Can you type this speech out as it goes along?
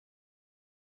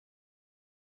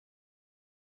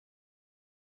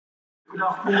Good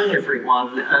afternoon,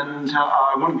 everyone, and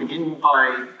I want to begin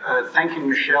by thanking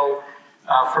Michelle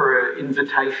for her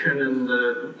invitation and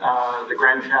the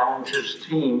Grand Challenges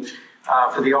team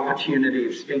for the opportunity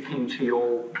of speaking to you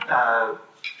all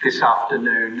this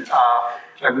afternoon. I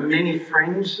have many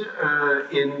friends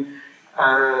in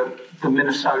the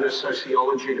Minnesota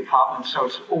Sociology Department, so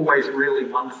it's always really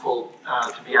wonderful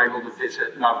to be able to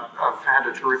visit, and I've had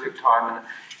a terrific time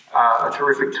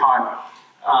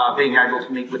being able to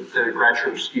meet with the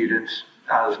graduate students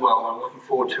as well. I'm looking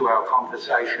forward to our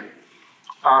conversation.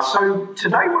 So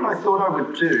today what I thought I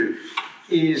would do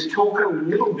is talk a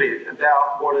little bit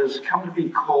about what has come to be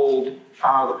called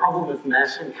the problem of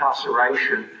mass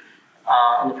incarceration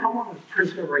and the problem of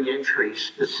prisoner re-entry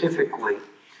specifically.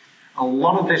 A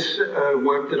lot of this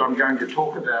work that I'm going to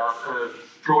talk about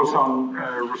draws on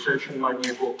research in my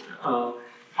new book,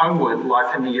 Homeward,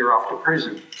 Life in the Year After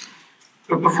Prison.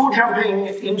 But before jumping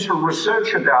into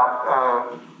research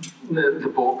about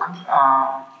the book,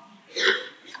 I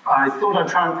thought I'd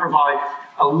try and provide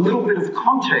a little bit of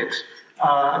context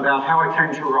about how I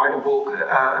came to write a book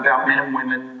about men and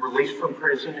women released from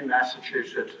prison in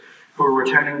Massachusetts who are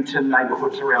returning to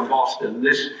neighborhoods around Boston.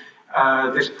 This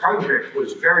project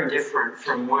was very different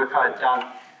from work I'd done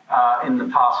in the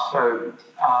past. So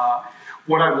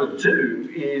what I will do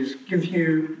is give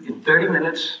you, in 30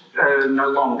 minutes, no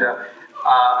longer,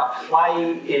 a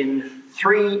play in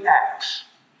 3 acts.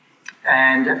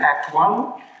 And Act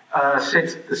 1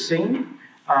 sets the scene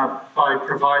by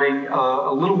providing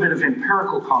a little bit of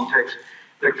empirical context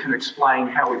that can explain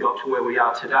how we got to where we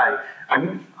are today.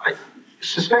 I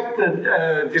suspect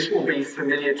that this will be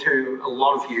familiar to a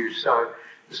lot of you, so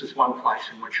this is one place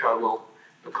in which I will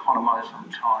economize on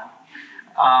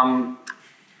time.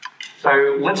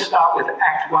 So let's start with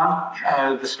Act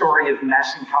 1, the story of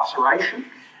mass incarceration.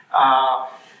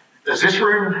 As this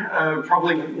room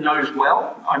probably knows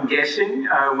well, I'm guessing,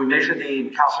 we measure the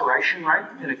incarceration rate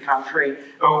in a country,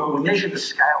 or we measure the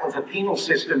scale of a penal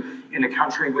system in a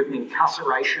country with an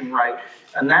incarceration rate,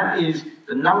 and that is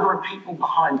the number of people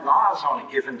behind bars on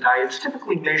a given day. It's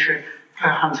typically measured per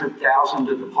 100,000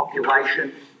 of the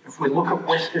population. If we look at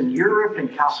Western Europe,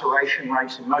 incarceration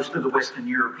rates in most of the Western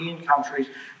European countries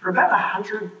are about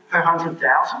 100 per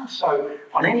 100,000. So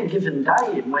on any given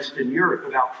day in Western Europe,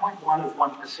 about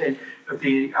 0.1% of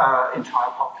the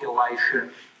entire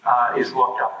population is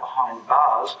locked up behind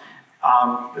bars.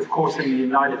 Of course, in the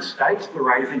United States, the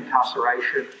rate of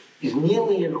incarceration is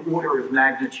nearly an order of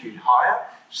magnitude higher,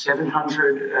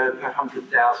 700 per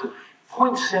 100,000,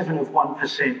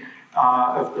 0.7%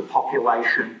 of the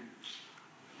population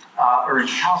are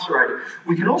incarcerated.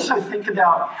 We can also think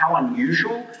about how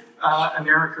unusual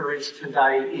America is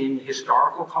today in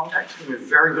historical context. And we have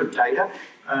very good data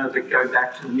that go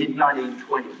back to the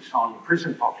mid-1920s on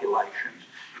prison populations.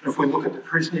 And if we look at the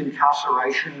prison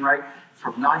incarceration rate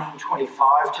from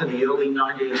 1925 to the early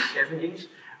 1970s,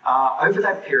 over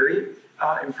that period,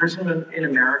 imprisonment in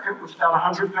America was about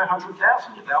 100 per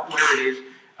 100,000, about where it is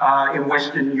in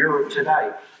Western Europe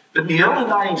today. But in the early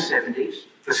 1970s,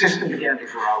 the system began to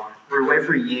grow and grew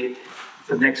every year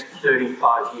for the next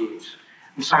 35 years.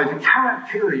 And so the current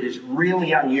period is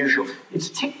really unusual. It's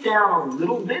ticked down a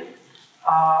little bit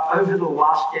over the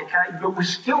last decade, but we're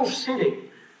still sitting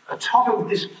atop of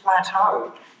this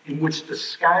plateau in which the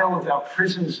scale of our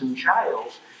prisons and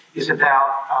jails is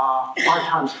about 5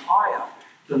 times higher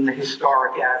than the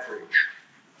historic average.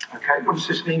 Okay, what does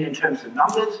this mean in terms of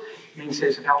numbers? It means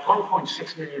there's about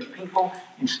 1.6 million people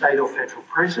in state or federal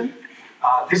prison.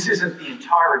 This isn't the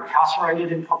entire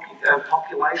incarcerated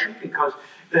population, because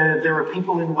there are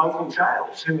people in local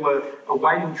jails who are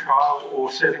awaiting trial or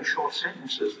serving short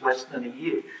sentences, less than a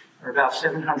year. There are about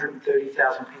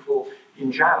 730,000 people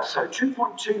in jail. So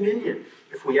 2.2 million,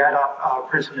 if we add up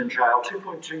prison and jail,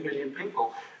 2.2 million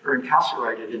people are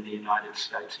incarcerated in the United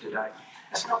States today.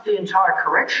 That's not the entire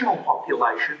correctional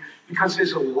population, because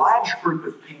there's a large group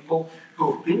of people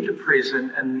who have been to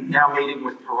prison and now meeting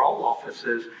with parole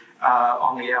officers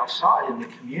on the outside in the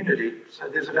community. So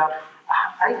there's about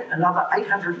another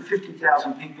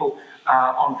 850,000 people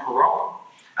on parole.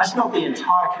 That's not the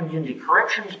entire community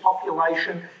corrections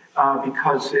population,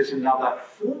 because there's another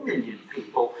 4 million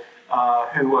people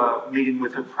who are meeting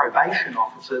with a probation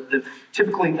officer.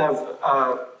 Typically they're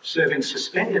serving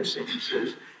suspended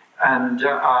sentences, and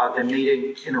they're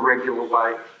meeting in a regular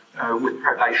way with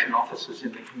probation officers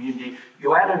in the community.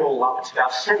 You add it all up, it's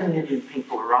about 7 million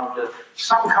people who are under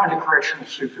some kind of correctional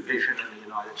supervision in the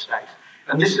United States.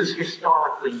 And this is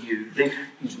historically new.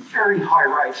 These very high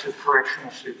rates of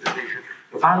correctional supervision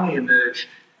have only emerged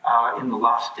in the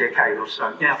last decade or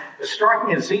so. Now, as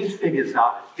striking as these figures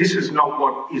are, this is not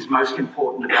what is most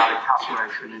important about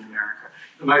incarceration in America.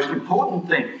 The most important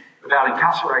thing about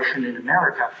incarceration in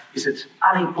America is its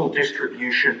unequal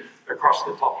distribution across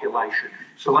the population.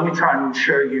 So let me try and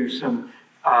show you some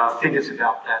figures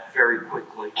about that very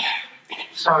quickly.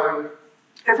 So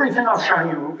everything I've shown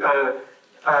you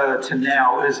to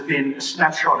now has been a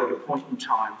snapshot at a point in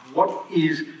time. What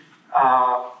is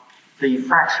the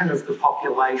fraction of the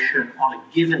population on a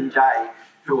given day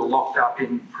who are locked up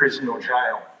in prison or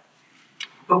jail?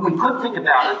 But we could think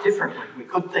about it differently. We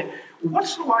could think, well,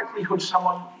 what's the likelihood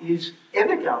someone is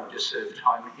ever going to serve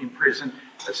time in prison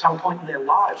at some point in their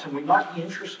lives? And we might be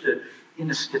interested in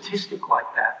a statistic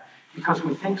like that because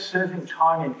we think serving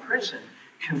time in prison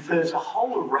confers a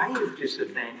whole array of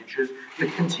disadvantages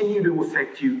that continue to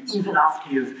affect you even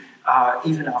after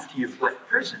you've left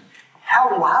prison.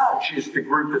 How large is the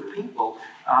group of people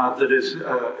that is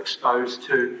exposed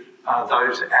to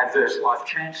those adverse life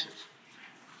chances?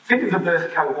 Think of a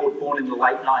birth cohort born in the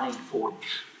late 1940s,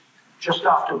 just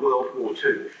after World War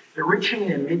II. They're reaching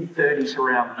their mid-30s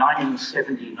around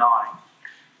 1979.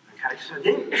 Okay, so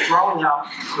they're growing up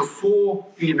before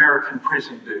the American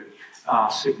prison boom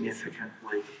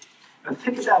significantly. And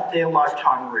think about their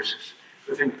lifetime risks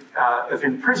of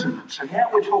imprisonment. So now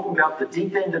we're talking about the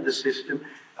deep end of the system,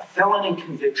 a felony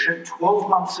conviction, 12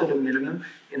 months at a minimum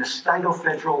in a state or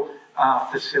federal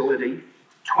facility,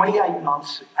 28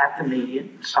 months at the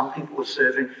median. Some people are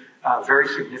serving very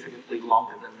significantly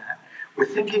longer than that. We're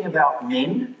thinking about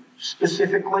men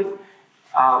specifically,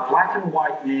 black and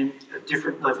white men at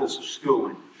different levels of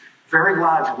schooling. Very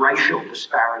large racial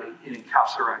disparity in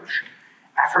incarceration.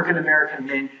 African American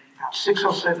men about 6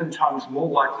 or 7 times more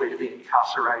likely to be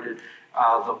incarcerated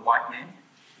than white men.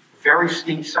 Very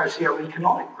steep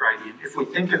socioeconomic gradient. If we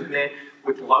think of men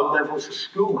with low levels of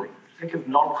schooling, think of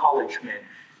non-college men,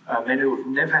 men who have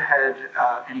never had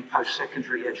any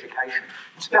post-secondary education.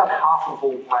 It's about half of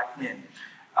all black men.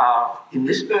 In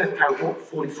this birth cohort,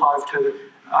 45 to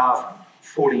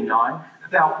 49,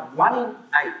 about 1 in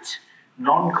 8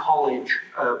 non-college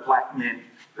black men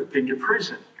have been to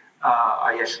prison,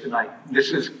 I estimate.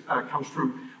 This comes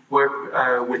from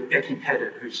work with Becky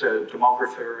Pettit, who's a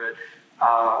demographer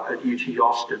at UT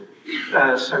Austin.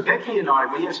 So Becky and I,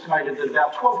 we estimated that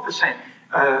about 12%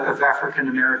 of African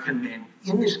American men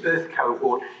in this birth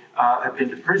cohort have been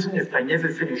to prison. If they never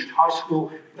finished high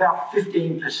school, about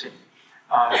 15%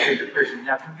 have been to prison.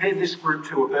 Now compare this group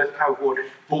to a birth cohort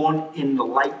born in the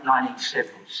late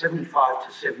 1970s, 75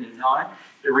 to 79.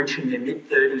 They're reaching their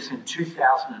mid-30s in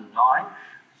 2009.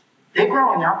 They're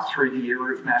growing up through the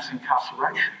era of mass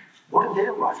incarceration. What are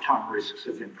their lifetime risks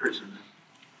of imprisonment?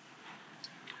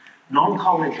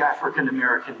 Non-college African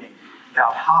American men,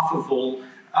 about half of all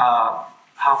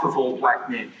black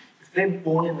men. If they're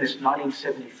born in this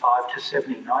 1975 to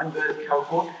 79 birth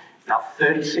cohort, about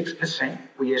 36%,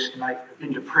 we estimate, have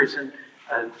been to prison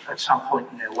at some point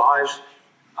in their lives.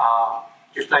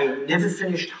 If they never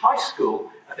finished high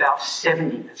school, about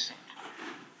 70%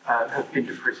 have been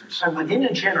to prison. So within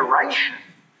a generation,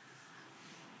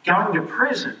 going to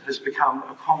prison has become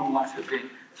a common life event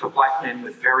for black men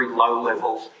with very low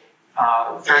levels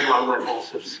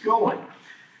of schooling.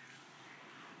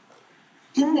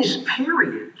 In this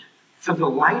period, for the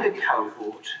later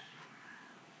cohort,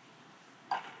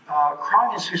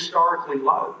 crime is historically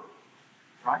low.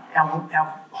 Right?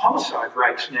 Our homicide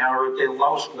rates now are at their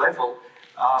lowest level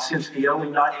since the early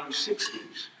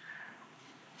 1960s.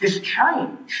 This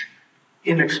change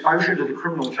in exposure to the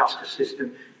criminal justice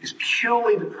system is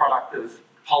purely the product of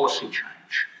policy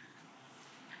change.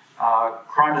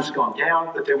 Crime has gone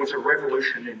down, but there was a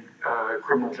revolution in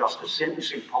criminal justice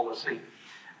sentencing policy,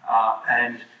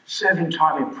 and serving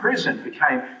time in prison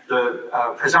became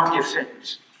the presumptive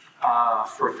sentence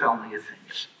for a felony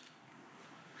offence.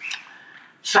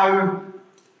 So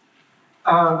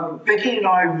Becky and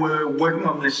I were working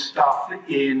on this stuff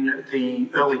in the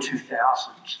early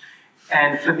 2000s.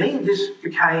 And for me, this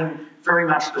became very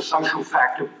much the social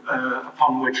factor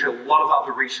upon which a lot of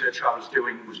other research I was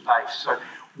doing was based. So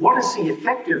what is the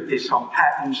effect of this on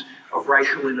patterns of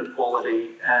racial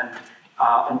inequality and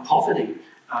poverty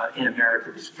in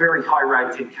America? This very high rate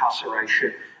of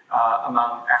incarceration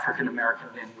among African American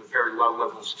men with very low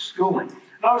levels of schooling.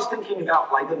 And I was thinking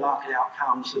about labour market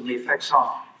outcomes and the effects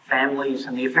on families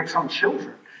and the effects on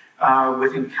children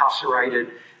with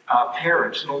incarcerated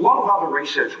parents. And a lot of other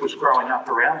research was growing up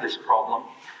around this problem.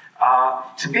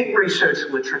 It's a big research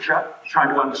literature trying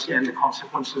to understand the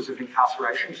consequences of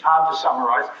incarceration. It's hard to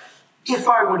summarise. If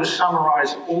I were to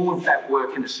summarise all of that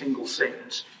work in a single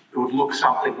sentence, it would look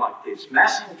something like this.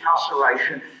 Mass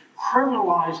incarceration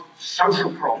criminalised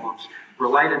social problems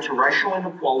related to racial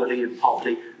inequality and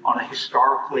poverty on a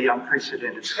historically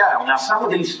unprecedented scale. Now, some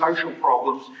of these social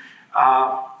problems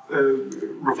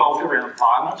revolved around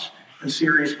violence and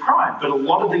serious crime, but a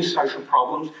lot of these social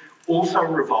problems also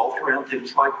revolved around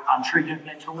things like untreated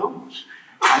mental illness,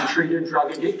 untreated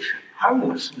drug addiction,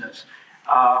 homelessness,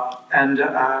 and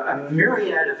a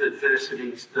myriad of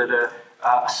adversities that are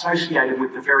associated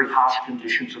with the very harsh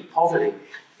conditions of poverty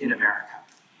in America.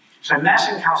 So mass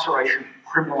incarceration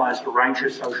criminalised a range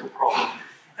of social problems,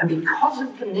 and because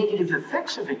of the negative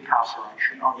effects of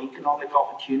incarceration on economic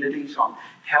opportunities, on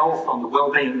health, on the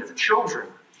well-being of children,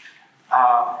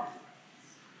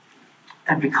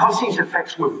 and because these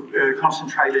effects were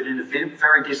concentrated in a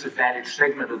very disadvantaged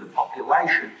segment of the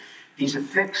population, these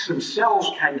effects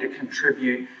themselves came to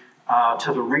contribute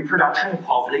to the reproduction of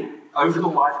poverty over the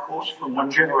life course from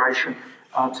one generation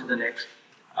to the next,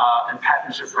 and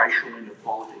patterns of racial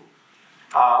inequality.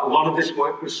 A lot of this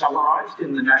work was summarised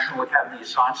in the National Academy of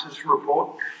Sciences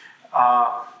report.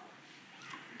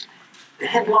 The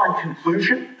headline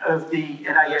conclusion of the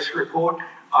NAS report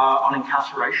on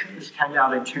incarceration, this came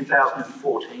out in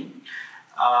 2014,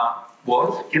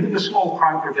 was, given the small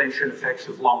crime prevention effects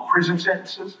of long prison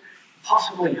sentences,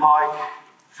 possibly high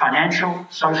financial,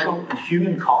 social and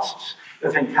human costs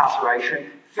of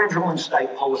incarceration, federal and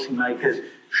state policymakers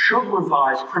should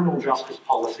revise criminal justice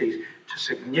policies to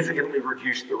significantly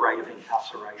reduce the rate of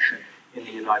incarceration in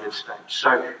the United States. So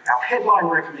our headline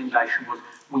recommendation was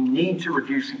we need to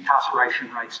reduce incarceration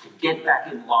rates to get back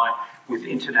in line with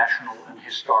international and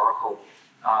historical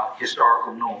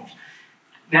norms.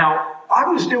 Now, I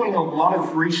was doing a lot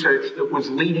of research that was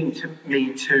leading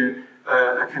me to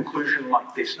a conclusion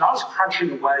like this. And I was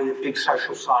crunching away at big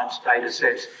social science data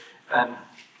sets.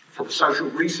 For the social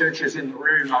researchers in the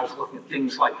room, I was looking at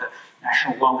things like the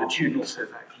National Longitudinal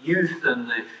Survey of Youth and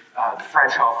the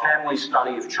Fragile Family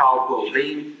Study of Child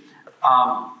Wellbeing.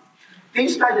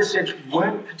 These data sets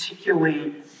weren't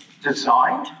particularly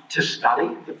designed to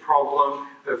study the problem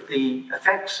of the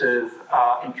effects of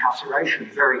incarceration,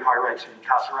 very high rates of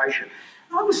incarceration.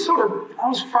 I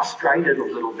was frustrated a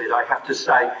little bit, I have to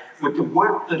say, with the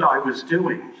work that I was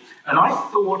doing. And I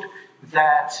thought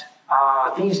that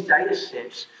these data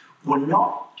sets were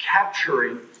not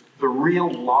capturing the real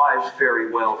lives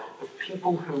very well of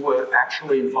people who were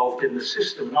actually involved in the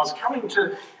system. And I was coming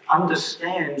to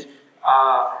understand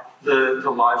the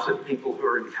lives of people who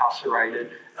are incarcerated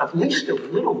at least a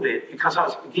little bit, because I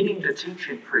was beginning to teach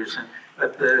in prison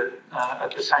at the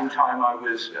same time I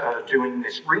was doing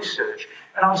this research.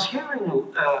 And I was hearing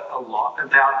a lot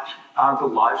about the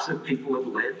lives that people had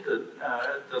led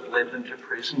that led them to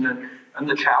prison, and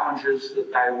the challenges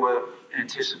that they were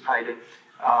anticipating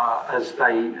as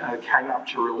they came up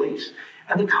to release.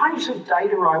 And the kinds of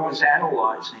data I was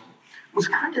analysing was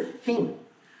kind of thin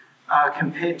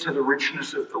compared to the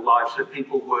richness of the lives that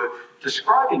people were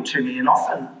describing to me. And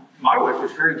often my work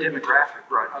was very demographic,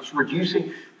 right? I was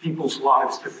reducing people's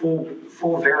lives to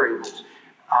four variables: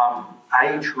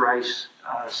 age, race,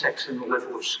 sex, and the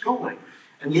level of schooling.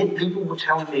 And yet people were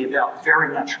telling me about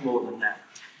very much more than that.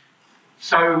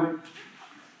 So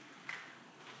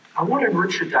I wanted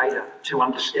richer data to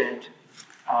understand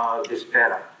this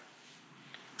better.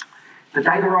 The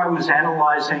data I was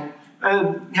analysing,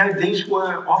 these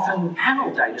were often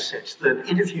panel data sets that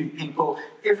interviewed people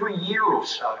every year or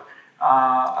so.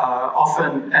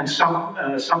 Often, and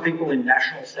some people in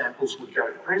national samples would go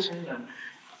to prison,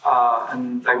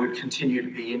 and they would continue to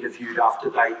be interviewed after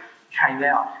they came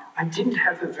out. I didn't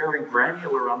have a very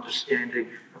granular understanding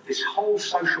of this whole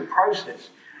social process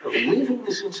of leaving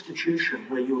this institution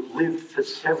where you had lived for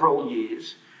several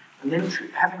years and then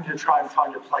having to try and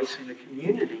find a place in the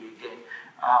community again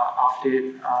after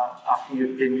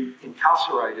you'd been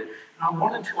incarcerated. And I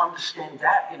wanted to understand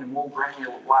that in a more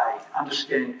granular way,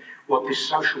 understand what this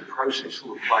social process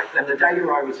looked like. And the data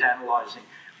I was analysing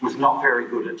was not very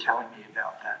good at telling me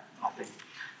about that, I think.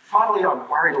 Finally, I'm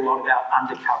worried a lot about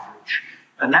undercoverage.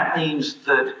 And that means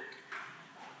that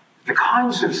the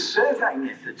kinds of survey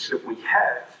methods that we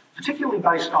have, particularly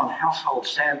based on household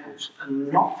samples, are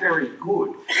not very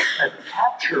good at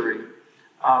capturing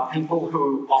people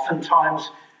who oftentimes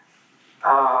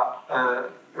are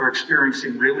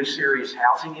experiencing really serious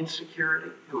housing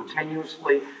insecurity, who are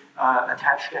tenuously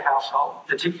attached to household,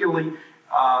 particularly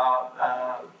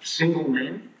single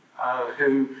men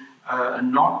who are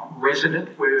not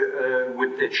resident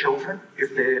with their children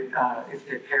if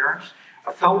they're parents.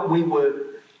 I felt we were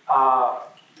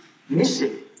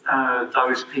missing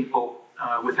those people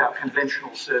with our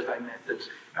conventional survey methods,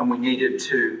 and we needed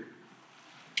to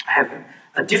have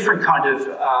a different kind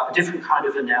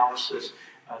of analysis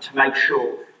to make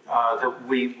sure that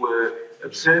we were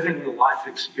observing the life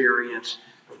experience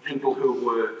of people who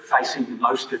were facing the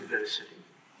most adversity.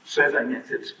 Survey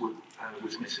methods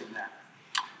was missing that.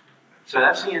 So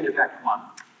that's the end of Act 1.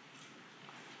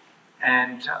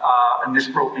 And this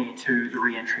brought me to the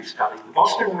re-entry study. The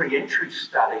Boston re-entry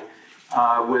study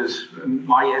was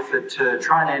my effort to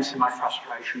try and answer my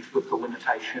frustrations with the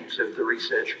limitations of the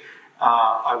research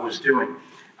I was doing.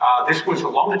 This was a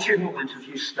longitudinal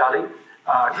interview study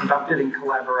conducted in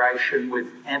collaboration with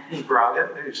Anthony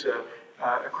Braga, who's a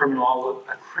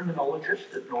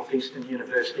criminologist at Northeastern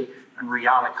University, and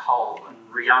Rihanna Cole. And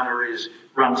Rihanna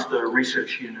runs the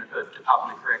research unit at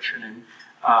Department of Correction in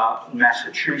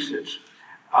Massachusetts.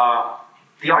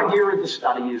 The idea of the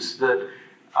study is that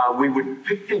we would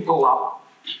pick people up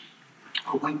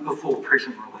a week before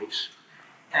prison release.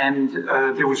 And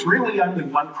there was really only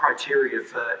one criteria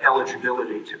for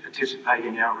eligibility to participate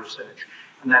in our research,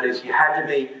 and that is you had to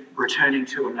be returning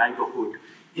to a neighbourhood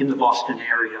in the Boston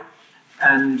area.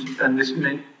 And this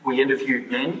meant we interviewed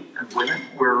men and women.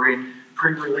 We're in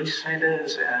pre-release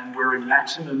centres and we're in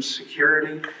maximum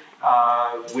security.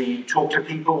 We talked to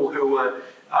people who were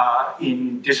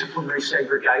in disciplinary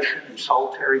segregation and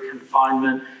solitary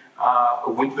confinement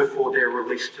a week before they're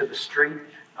released to the street.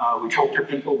 We talked to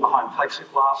people behind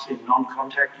plexiglass in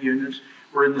non-contact units.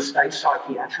 We're in the State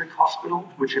Psychiatric Hospital,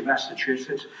 which in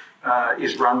Massachusetts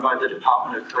is run by the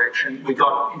Department of Correction. We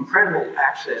got incredible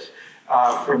access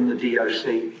from the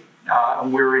DOC,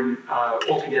 and we're in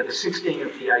altogether 16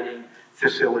 of the 18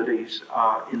 facilities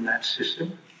in that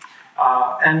system.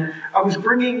 And I was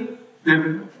bringing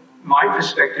my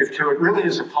perspective to it really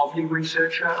as a poverty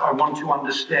researcher. I want to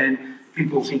understand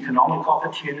people's economic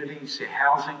opportunities, their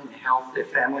housing, their health, their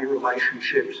family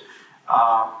relationships,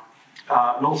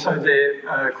 and also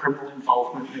their criminal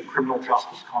involvement and criminal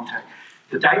justice contact.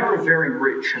 The data are very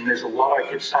rich, and there's a lot I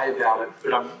could say about it,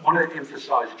 but I want to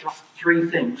emphasise just 3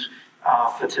 things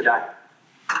for today.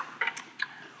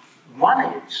 One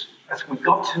is, as we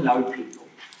got to know people,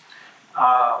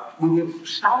 we were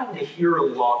starting to hear a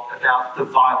lot about the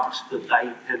violence that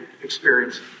they had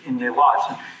experienced in their lives.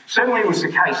 And certainly it was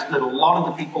the case that a lot of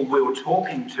the people we were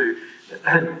talking to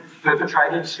had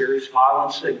perpetrated serious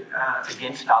violence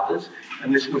against others,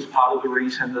 and this was part of the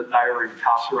reason that they were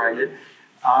incarcerated.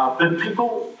 But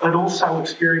people had also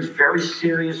experienced very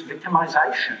serious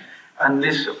victimization, and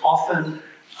this often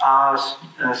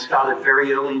started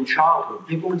very early in childhood.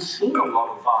 People had seen a lot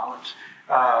of violence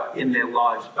in their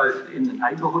lives, both in the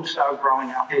neighbourhoods they were growing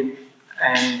up in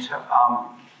and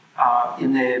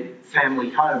in their family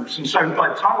homes. And so by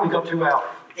the time we got to our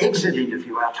exit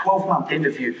interview, our 12-month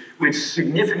interview, we'd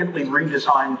significantly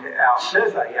redesigned our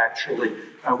survey, actually.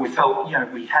 We felt,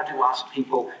 we had to ask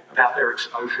people about their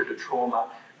exposure to trauma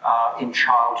in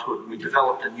childhood. We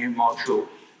developed a new module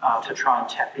to try and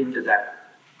tap into that.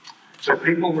 So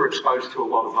people were exposed to a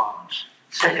lot of violence.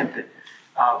 Second thing,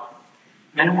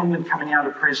 men and women coming out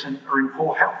of prison are in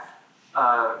poor health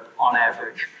on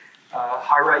average.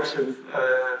 High rates of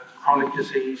chronic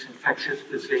disease, infectious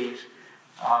disease,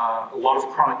 a lot of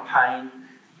chronic pain,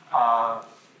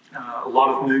 a lot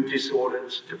of mood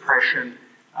disorders, depression,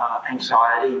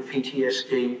 anxiety,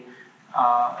 PTSD,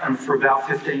 and for about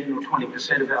 15 or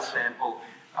 20% of our sample,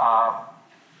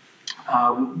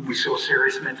 we saw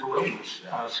serious mental illness,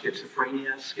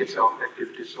 schizophrenia,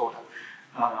 schizoaffective disorder,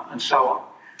 and so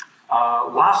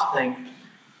on. Last thing,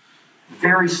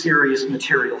 very serious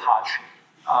material hardship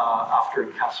after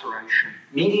incarceration.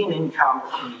 Median income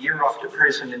in the year after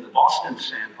prison in the Boston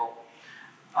sample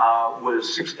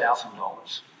was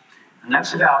 $6,000. And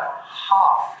that's about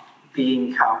half the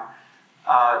income,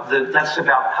 that's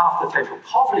about half the federal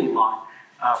poverty line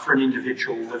for an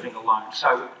individual living alone.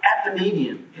 So at the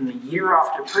median, in the year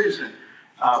after prison,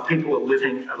 people are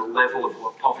living at a level of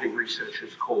what poverty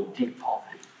researchers call deep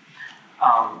poverty.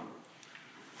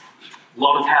 A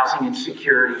lot of housing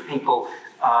insecurity. People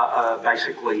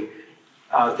basically,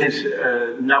 there's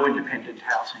no independent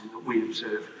housing that we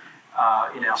observe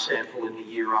in our sample in the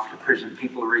year after prison.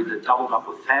 People are either doubled up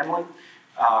with family,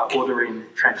 or they're in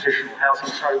transitional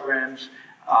housing programs,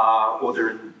 or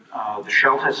they're in the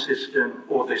shelter system,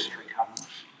 or they're street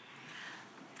homeless.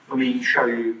 Let me show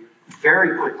you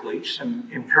very quickly some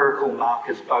empirical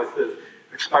markers, both of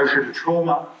exposure to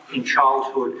trauma in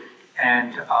childhood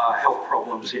and health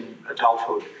problems in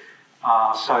adulthood.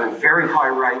 So very high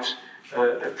rates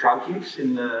of drug use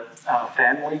in the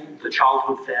family, the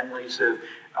childhood families of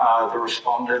the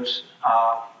respondents.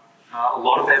 A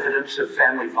lot of evidence of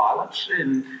family violence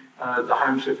in the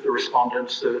homes of the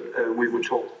respondents that we were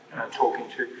talking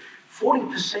to.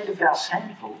 40% of our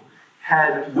sample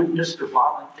had witnessed a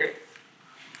violent death.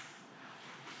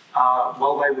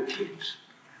 while they were kids.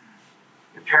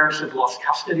 The parents had lost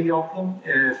custody of them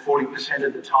 40%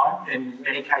 of the time. In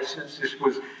many cases, this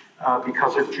was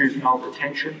because of juvenile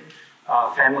detention.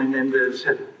 Family members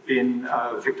had been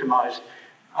victimized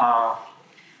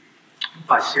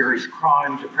by serious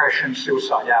crime, depression,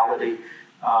 suicidality,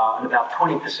 and about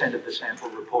 20% of the sample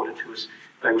reported to us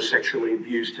they were sexually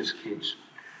abused as kids.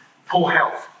 Poor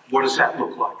health, what does that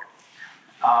look like?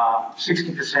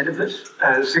 60%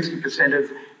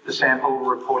 of the sample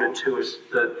reported to us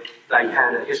that they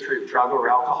had a history of drug or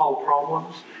alcohol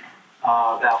problems.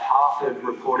 About half had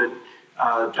reported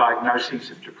diagnoses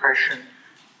of depression,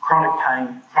 chronic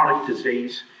pain, chronic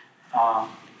disease.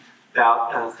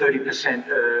 About 30%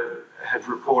 had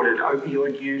reported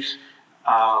opioid use,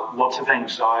 lots of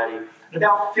anxiety. And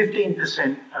about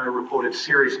 15% reported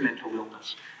serious mental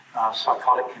illness,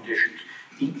 psychotic conditions.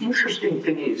 The interesting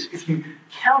thing is, if you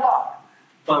count up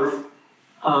both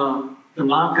the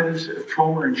markers of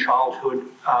trauma in childhood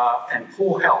and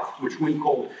poor health, which we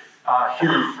called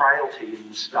human frailty in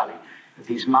the study,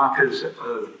 these markers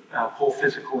of poor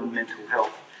physical and mental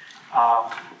health.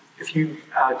 If you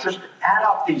just add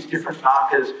up these different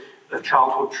markers of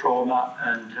childhood trauma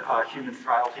and human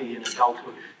frailty in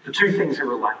adulthood, the two things are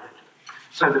related.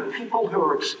 So the people who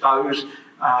are exposed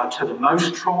to the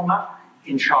most trauma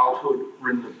in childhood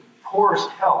were in the poorest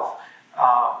health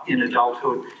in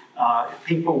adulthood. If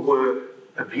people were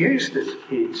abused as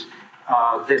kids,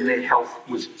 then their health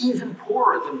was even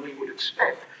poorer than we would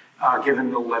expect,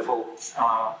 given the level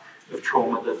of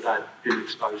trauma that they'd been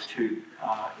exposed to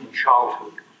in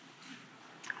childhood.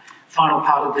 Final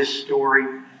part of this story,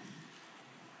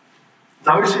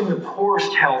 those in the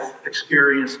poorest health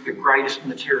experienced the greatest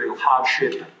material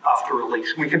hardship after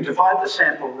release. We can divide the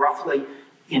sample roughly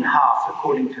in half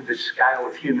according to this scale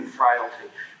of human frailty.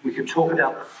 We could talk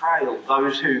about the frail,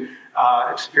 those who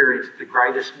experienced the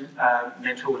greatest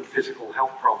mental and physical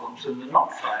health problems, and the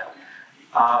not frail.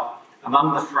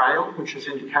 Among the frail, which is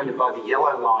indicated by the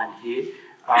yellow line here,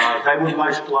 they were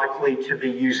most likely to be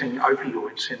using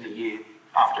opioids in the year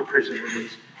after prison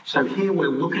release. So here we're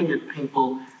looking at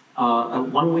people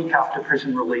 1 week after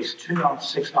prison release, 2 months,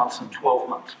 6 months, and 12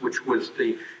 months, which was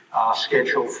the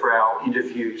schedule for our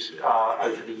interviews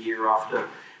over the year after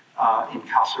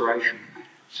incarceration.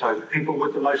 So the people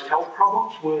with the most health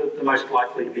problems were the most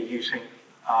likely to be using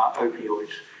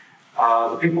opioids.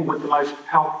 The people with the most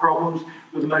health problems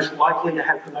were the most likely to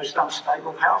have the most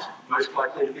unstable housing, most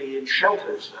likely to be in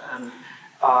shelters and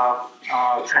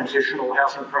transitional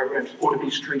housing programs, or to be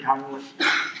street homeless.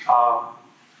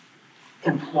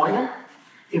 Employment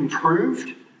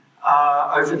improved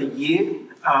over the year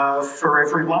for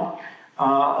everyone.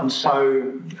 And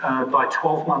so by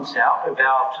 12 months out,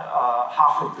 about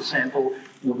half of the sample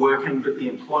were working, but the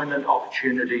employment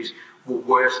opportunities were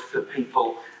worst for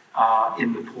people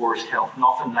in the poorest health, and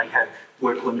often they had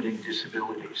work-limiting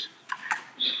disabilities.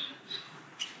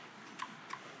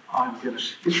 I'm going to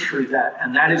skip through that,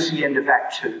 and that is the end of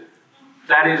Act 2.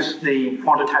 That is the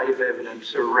quantitative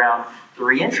evidence around the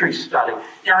re-entry study.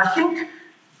 Now, I think,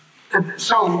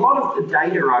 so a lot of the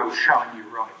data I was showing you,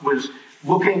 right, was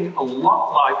looking a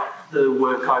lot like the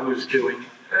work I was doing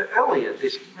earlier,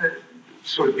 this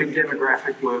sort of big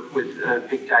demographic work with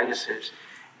big data sets.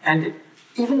 And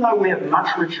even though we have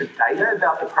much richer data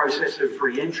about the process of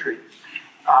re-entry,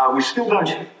 we still don't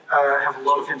have a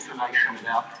lot of information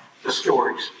about the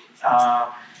stories.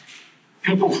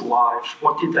 People's lives,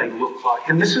 what did they look like?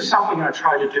 And this is something I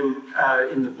try to do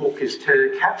in the book, is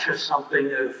to capture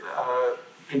something of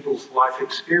people's life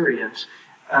experience.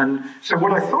 And so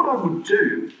what I thought I would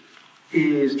do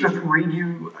is just read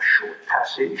you a short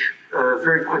passage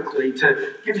very quickly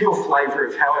to give you a flavour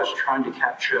of how I was trying to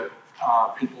capture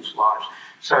people's lives.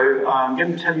 So I'm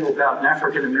going to tell you about an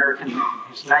African-American man.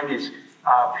 His name is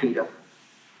Peter.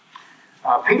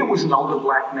 Peter was an older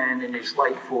black man in his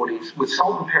late 40s with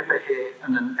salt and pepper hair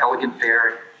and an elegant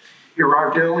bearing. He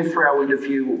arrived early for our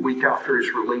interview a week after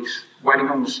his release. Waiting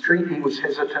on the street, he was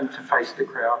hesitant to face the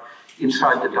crowd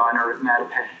inside the diner at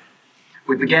Hennepin.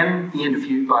 We began the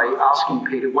interview by asking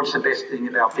Peter, what's the best thing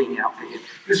about being out there?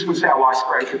 This was our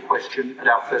icebreaker question at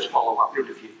our first follow-up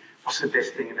interview. What's the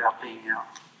best thing about being out?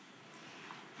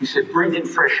 He said, breathe in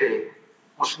fresh air.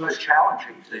 What's the most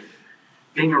challenging thing?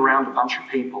 Being around a bunch of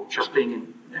people, just being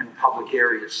in public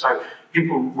areas. So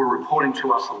people were reporting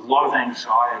to us a lot of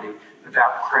anxiety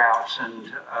about crowds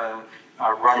and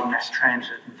riding mass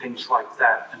transit and things like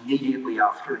that immediately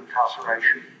after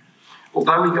incarceration.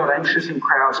 Although he got anxious in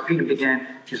crowds, Peter began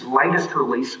his latest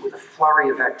release with a flurry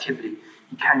of activity.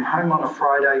 He came home on a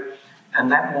Friday,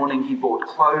 and that morning he bought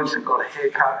clothes and got a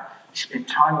haircut. He spent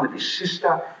time with his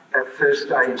sister that first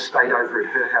day and stayed over at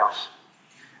her house.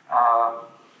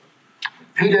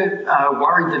 Peter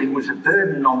worried that he was a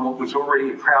burden on what was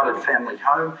already a crowded family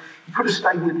home. He could have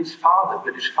stayed with his father,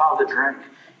 but his father drank.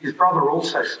 His brother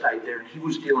also stayed there, and he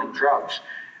was dealing drugs.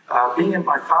 Being at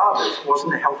my father's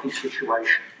wasn't a healthy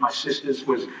situation. My sister's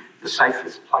was the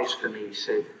safest place for me, he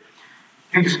said.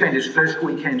 Peter spent his first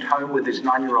weekend home with his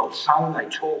 9-year-old son. They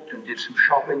talked and did some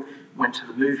shopping, went to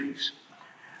the movies.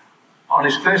 On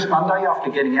his first Monday after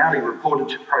getting out, he reported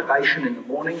to probation in the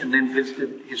morning and then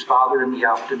visited his father in the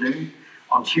afternoon.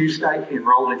 On Tuesday, he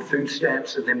enrolled in food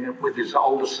stamps and then met with his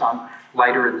older son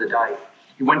later in the day.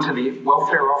 He went to the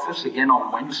welfare office again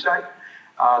on Wednesday,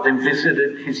 then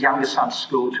visited his younger son's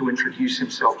school to introduce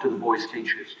himself to the boys'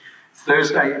 teachers.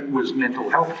 Thursday was mental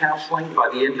health counselling. By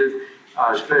the end of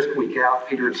his first week out,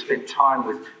 Peter had spent time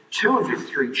with 2 of his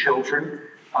 3 children,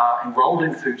 enrolled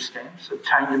in food stamps,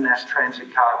 obtained a mass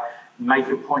transit card, made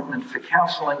an appointment for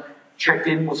counselling, checked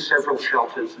in with several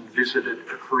shelters and visited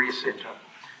a career centre.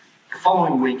 The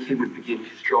following week, he would begin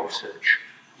his job search.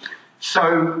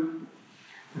 So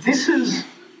this is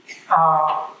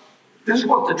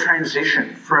what the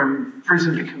transition from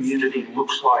prison to community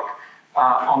looks like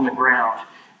on the ground.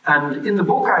 And in the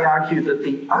book, I argue that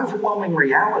the overwhelming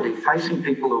reality facing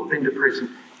people who have been to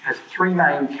prison has 3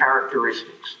 main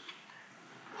characteristics: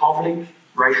 poverty,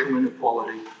 racial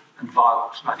inequality, and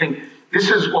violence. And I think this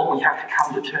is what we have to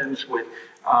come to terms with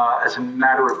as a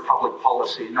matter of public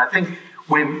policy. And I think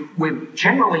we're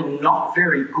generally not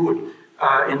very good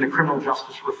in the criminal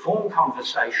justice reform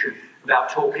conversation about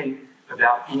talking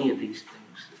about any of these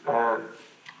things: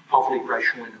 poverty,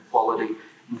 racial inequality,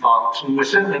 and violence. And we're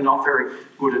certainly not very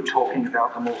good at talking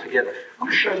about them all together. I'm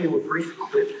going to show you a brief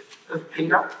clip of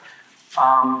Peter.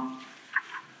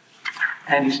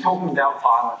 And he's talking about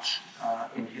violence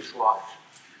in his life.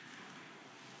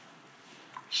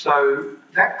 So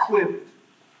that clip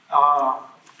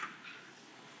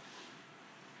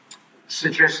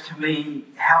suggests to me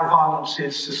how violence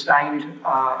is sustained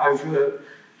over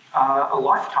a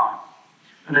lifetime.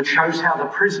 And it shows how the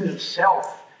prison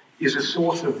itself is a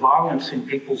source of violence in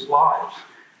people's lives.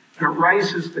 And it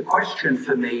raises the question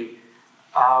for me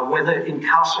whether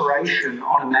incarceration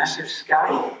on a massive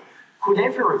scale could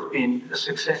ever have been a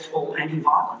successful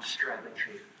anti-violence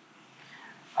strategy.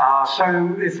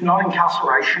 So if not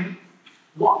incarceration,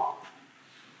 what?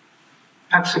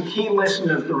 Perhaps a key lesson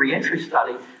of the re-entry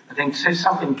study, I think, says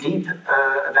something deep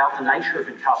about the nature of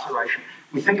incarceration.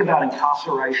 We think about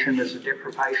incarceration as a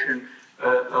deprivation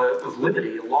of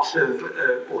liberty, a loss of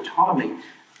autonomy.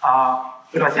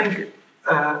 But I think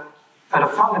at a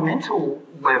fundamental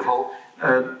level,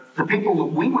 the people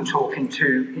that we were talking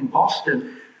to in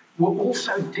Boston were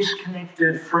also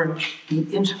disconnected from the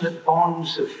intimate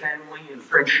bonds of family and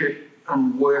friendship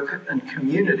and work and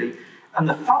community. And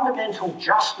the fundamental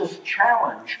justice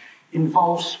challenge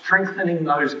involves strengthening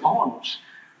those bonds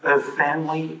of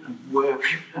family and work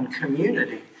and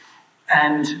community.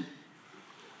 And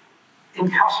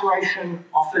incarceration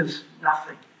offers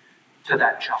nothing to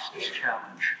that justice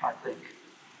challenge, I think.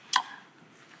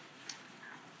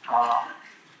 I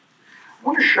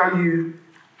want to show you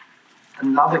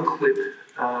another clip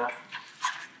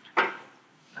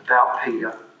about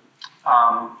Peter.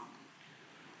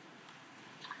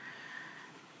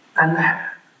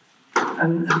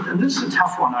 And this is a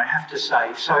tough one, I have to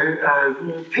say. So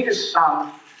Peter's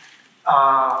son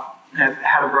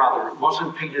had a brother. It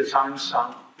wasn't Peter's own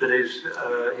son, but his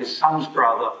son's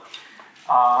brother.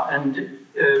 And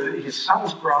his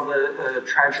son's brother,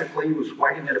 tragically, was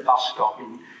waiting at a bus stop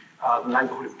in the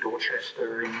neighbourhood of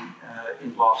Dorchester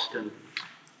in Boston.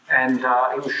 And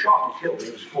he was shot and killed.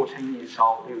 He was 14 years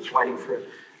old. He was waiting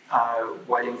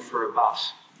for a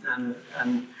bus. And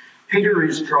Peter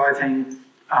is driving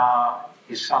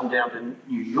his son down to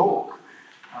New York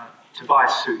to buy a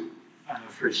suit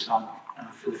for his son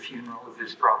for the funeral of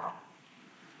his brother.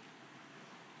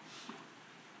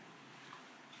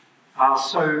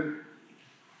 So,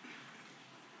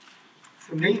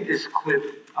 for me, this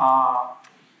clip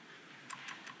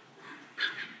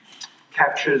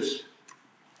captures,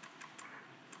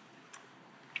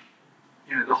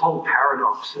 the whole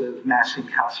paradox of mass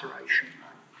incarceration.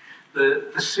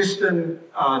 The system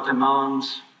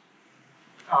demands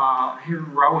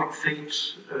heroic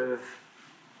feats of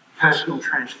personal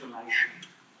transformation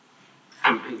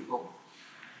from people.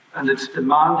 And it's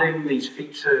demanding these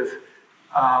feats of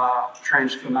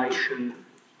transformation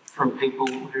from people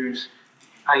whose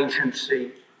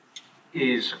agency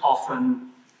is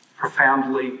often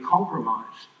profoundly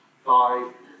compromised by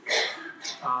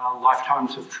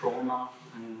lifetimes of trauma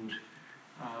and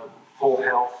poor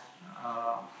health,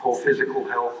 poor physical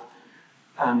health,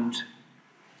 and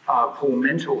poor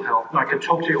mental health. And I could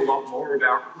talk to you a lot more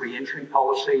about re-entry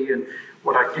policy and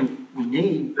what I think we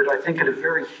need, but I think at a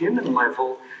very human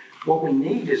level, what we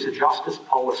need is a justice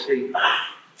policy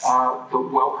that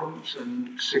welcomes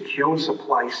and secures a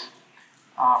place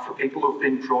for people who have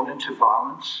been drawn into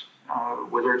violence,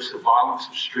 whether it's the violence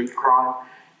of street crime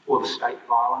or the state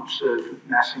violence of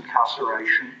mass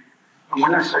incarceration. And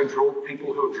when I say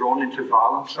people who are drawn into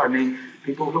violence, I mean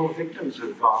people who are victims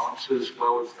of violence as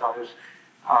well as those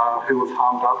who have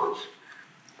harmed others.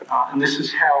 And this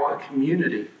is how a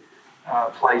community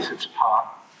plays its part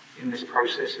in this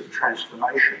process of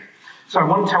transformation. So I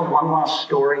want to tell one last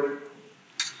story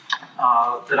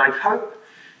that I hope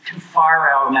can fire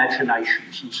our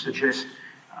imaginations and suggest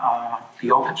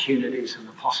the opportunities and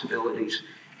the possibilities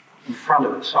in front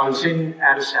of us. I was in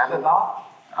Addis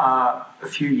Ababa a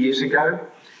few years ago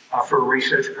for a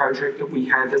research project that we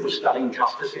had that was studying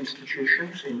justice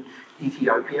institutions in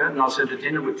Ethiopia, and I was at a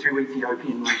dinner with two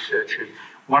Ethiopian researchers.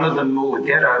 One of them,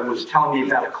 Mulugeta, was telling me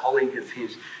about a colleague of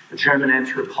his, a German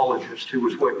anthropologist who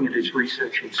was working at his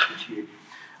research institute.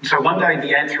 And so one day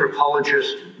the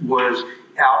anthropologist was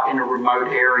out in a remote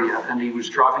area and he was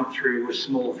driving through a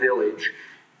small village,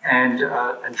 and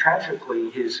tragically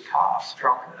his car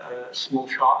struck a small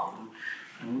child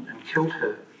and killed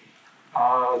her.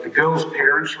 The girl's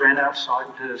parents ran outside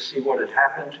to see what had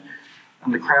happened,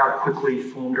 and the crowd quickly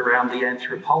formed around the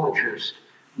anthropologist.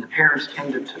 And the parents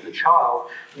tended to the child,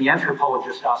 and the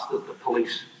anthropologist asked that the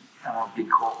police be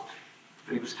called.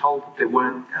 But he was told that there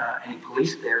weren't any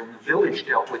police there, and the village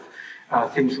dealt with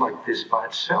things like this by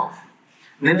itself.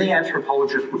 And then the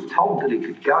anthropologist was told that he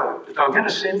could go, but they were going to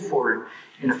send for him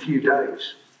in a few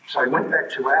days. So he went back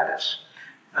to Addis,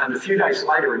 and a few days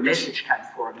later a message came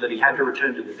for him that he had to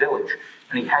return to the village,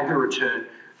 and he had to return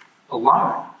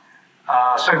alone.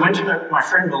 So he went to my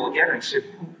friend Mulugeta and said,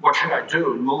 "What should I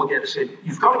do?" And Mulugeta said,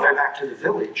 "You've got to go back to the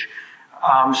village."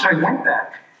 So he went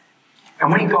back,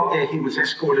 and when he got there, he was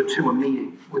escorted to a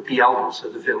meeting with the elders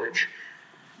of the village.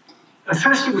 At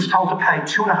first, he was told to pay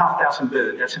 2,500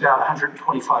 birr, that's about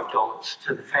 $125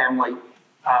 to the family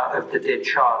of the dead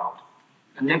child.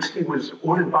 And next, he was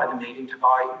ordered by the meeting to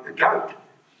buy a goat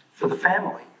for the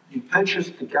family. He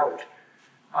purchased the goat,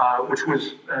 which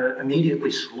was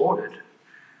immediately slaughtered.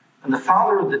 And the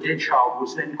father of the dead child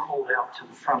was then called out to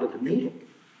the front of the meeting.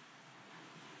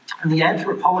 And the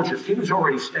anthropologist, he was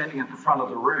already standing at the front of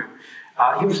the room.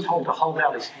 He was told to hold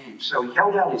out his hand. So he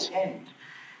held out his hand,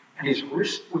 and his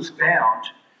wrist was bound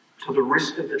to the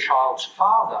wrist of the child's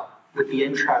father with the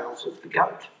entrails of the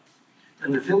goat.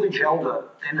 And the village elder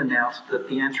then announced that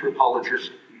the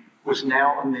anthropologist was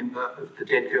now a member of the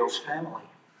dead girl's family.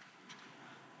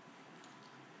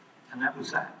 And that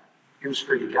was that. He was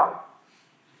free to go.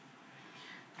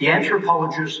 The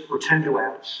anthropologist returned to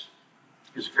Addis.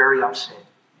 He was very upset.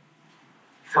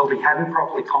 He felt he hadn't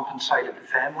properly compensated the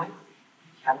family.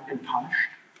 He hadn't been punished.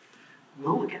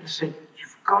 Mulugeta said,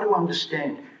 "You've got to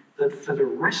understand that for the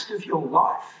rest of your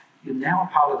life, you're now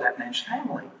a part of that man's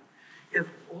family. You have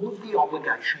all of the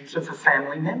obligations of a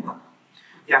family member.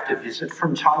 You have to visit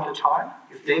from time to time.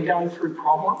 If they're going through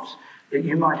problems that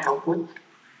you might help with,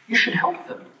 you should help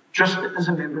them, just as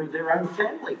a member of their own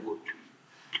family would."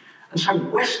 And so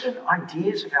Western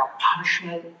ideas about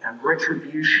punishment and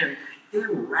retribution,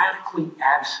 they're radically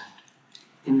absent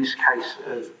in this case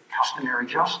of customary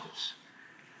justice.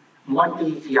 And like the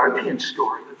Ethiopian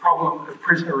story, the problem of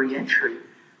prisoner re-entry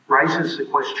raises the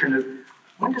question of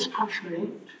when does punishment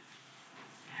end?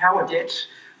 How are debts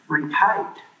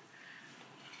repaid?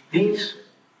 These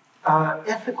are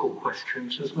ethical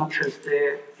questions as much as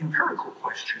they're empirical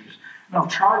questions. And I've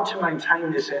tried to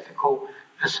maintain this ethical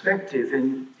perspective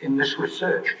in this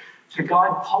research. To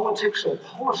guide politics or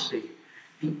policy,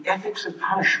 the ethics of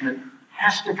punishment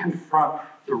has to confront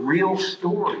the real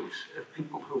stories of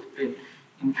people who have been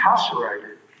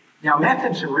incarcerated. Now,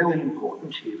 methods are really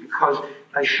important here because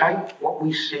they shape what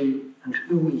we see and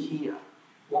who we hear.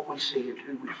 What we see and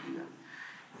who we hear.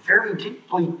 Very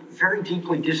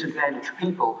deeply disadvantaged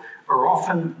people are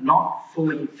often not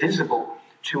fully visible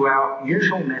to our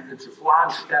usual methods of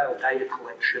large-scale data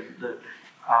collection that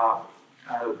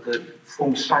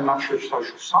forms so much of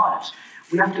social science.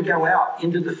 We have to go out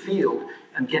into the field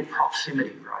and get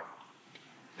proximity right,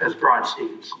 as Brian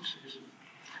Stevenson says.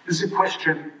 This is a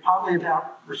question partly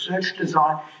about research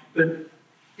design, but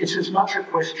it's as much a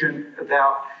question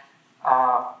about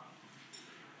our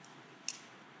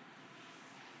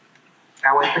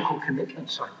ethical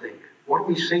commitments, I think. What do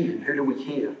we see and who do we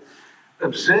hear?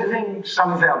 Observing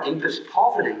some of our deepest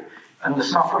poverty and the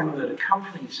suffering that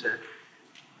accompanies it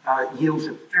yields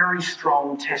a very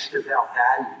strong test of our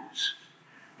values.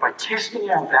 by testing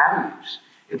our values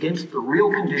against the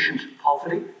real conditions of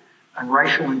poverty and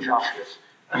racial injustice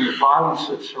and the violence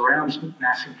that surrounds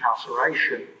mass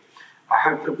incarceration, I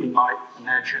hope that we might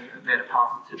imagine a better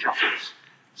path to justice.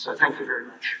 So thank you very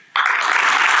much.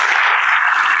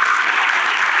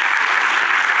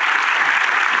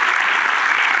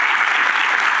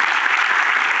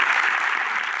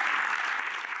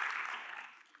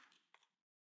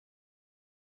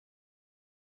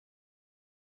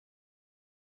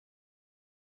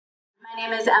 My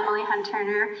name is Emily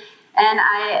Hunt-Turner, and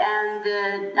I am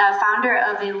the founder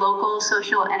of a local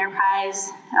social enterprise,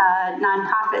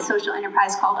 nonprofit social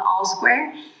enterprise called All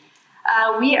Square.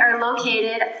 We are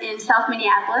located in South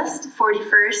Minneapolis,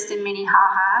 41st and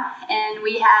Minnehaha, and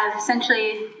we have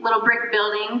essentially a little brick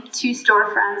building, 2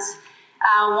 storefronts.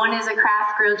 One is a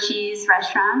craft grilled cheese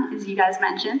restaurant, as you guys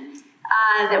mentioned,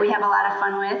 that we have a lot of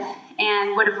fun with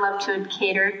and would have loved to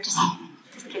cater. Just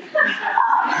kidding.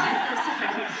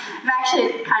 I'm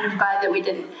actually kind of glad that we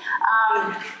didn't.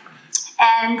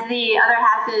 And the other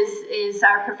half is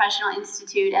our professional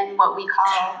institute and what we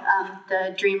call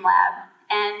the Dream Lab.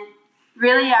 And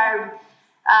really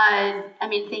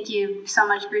thank you so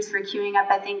much, Bruce, for queuing up.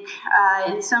 I think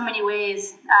in so many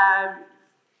ways,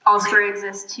 All Square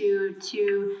exists to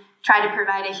try to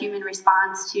provide a human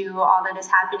response to all that is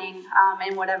happening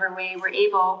in whatever way we're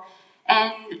able.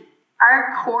 And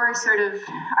our core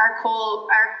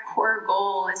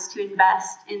goal is to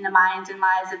invest in the minds and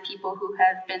lives of people who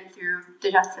have been through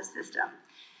the justice system.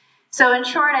 So in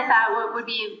short, I thought what would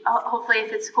be, hopefully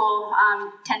if it's cool,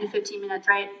 10 to 15 minutes,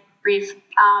 right? Brief.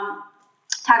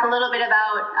 Talk a little bit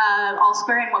about All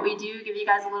Square and what we do, give you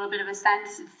guys a little bit of a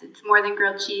sense. It's more than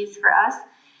grilled cheese for us.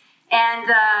 And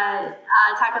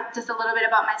talk just a little bit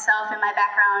about myself and my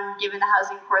background, given the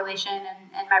housing correlation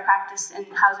and my practice in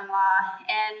housing law.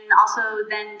 And also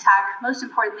then talk, most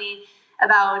importantly,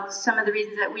 about some of the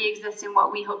reasons that we exist and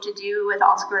what we hope to do with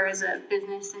All Square as a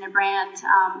business and a brand,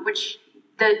 which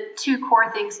the 2 core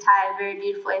things tie very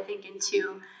beautifully, I think,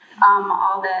 into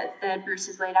all that Bruce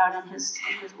has laid out in his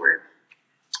work.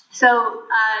 So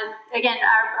again,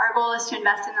 our goal is to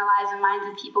invest in the lives and minds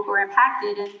of people who are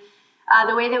impacted, and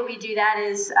the way that we do that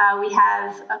is we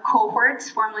have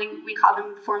cohorts, we call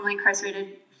them formerly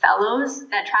incarcerated fellows,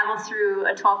 that travel through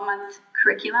a 12-month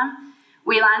curriculum.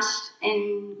 We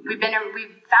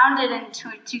founded in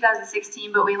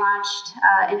 2016, but we launched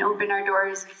and opened our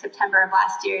doors in September of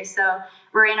last year. So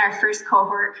we're in our first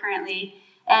cohort currently.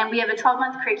 And we have a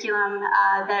 12-month curriculum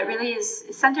that really is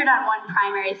centered on one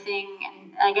primary thing.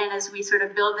 And again, as we sort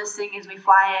of build this thing, as we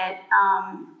fly it,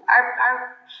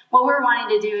 what we're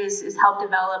wanting to do is help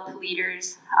develop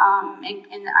leaders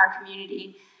in our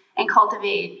community and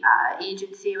cultivate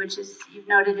agency, which is, you've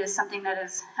noted, is something that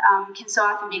is can so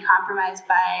often be compromised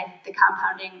by the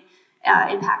compounding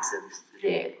impacts of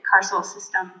the carceral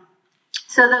system.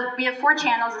 So we have 4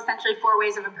 channels, essentially 4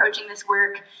 ways of approaching this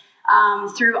work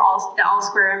through the All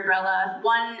Square umbrella.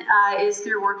 One is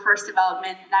through workforce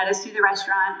development, that is through the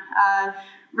restaurant.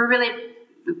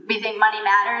 We think money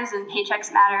matters and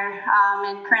paychecks matter,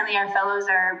 and currently our fellows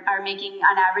are making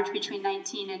on average between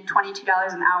 $19 and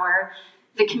 $22 an hour.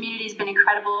 The community's been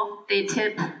incredible. They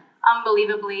tip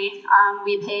unbelievably.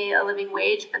 We pay a living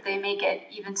wage, but they make it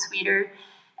even sweeter.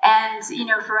 And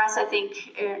for us, I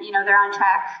think they're on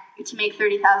track to make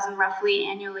 $30,000 roughly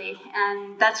annually,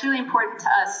 and that's really important to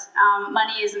us.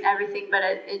 Money isn't everything, but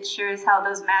it sure as hell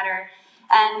does matter,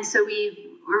 and so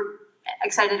we're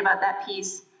excited about that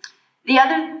piece. The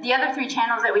other 3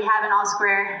 channels that we have in All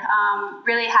Square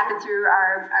really happen through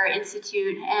our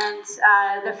institute, and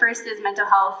the first is mental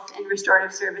health and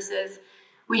restorative services.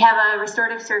 We have a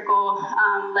restorative circle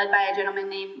led by a gentleman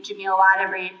named Jamil Watt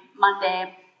every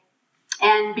Monday.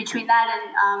 And between that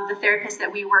and the therapist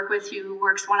that we work with, who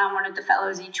works one-on-one with the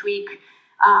fellows each week,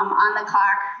 on the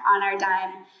clock, on our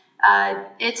dime,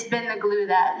 it's been the glue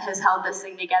that has held this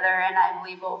thing together, and I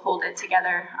believe will hold it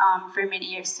together for many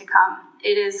years to come.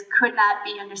 Could not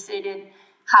be understated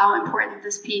how important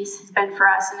this piece has been for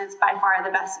us, and it's by far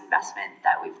the best investment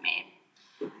that we've made.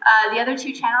 The other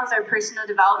 2 channels are personal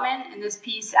development. In this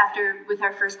piece, with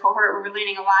our first cohort, we're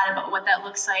learning a lot about what that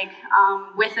looks like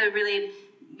with a really,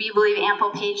 we believe,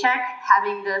 ample paycheck,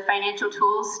 having the financial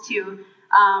tools to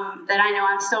that I know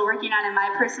I'm still working on in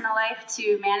my personal life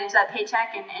to manage that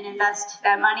paycheck and invest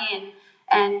that money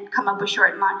and come up with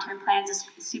short and long-term plans is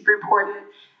super important.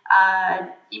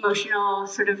 Emotional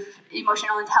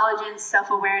intelligence,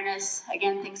 self-awareness,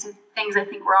 again, things I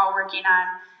think we're all working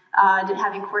on,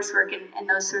 having coursework and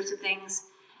those sorts of things.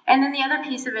 And then the other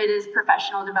piece of it is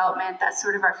professional development. That's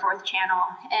sort of our 4th channel.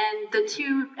 And the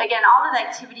 2, again, all of the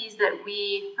activities that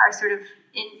we are sort of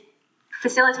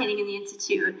facilitating in the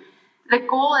Institute, the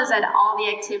goal is that all the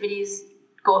activities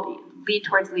lead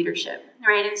towards leadership,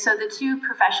 right? And so the two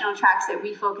professional tracks that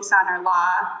we focus on are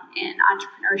law and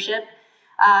entrepreneurship,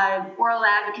 oral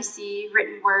advocacy,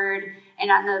 written word, and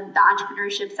on the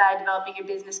entrepreneurship side, developing a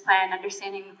business plan,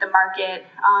 understanding the market.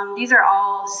 These are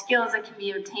all skills that can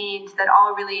be obtained that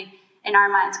all really, in our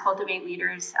minds, cultivate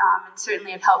leaders, and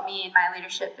certainly have helped me in my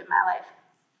leadership in my life.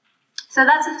 So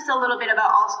that's just a little bit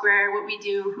about All Square, what we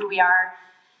do, who we are.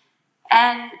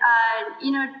 And,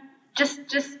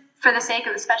 just for the sake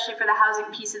of, especially for the housing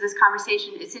piece of this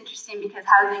conversation, it's interesting because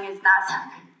housing is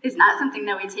not something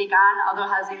that we take on, although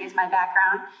housing is my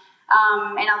background.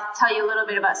 And I'll tell you a little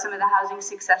bit about some of the housing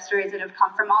success stories that have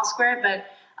come from All Square, but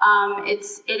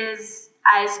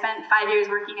I spent 5 years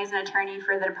working as an attorney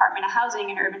for the Department of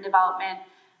Housing and Urban Development.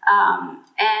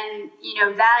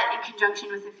 That in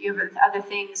conjunction with a few of the other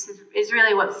things is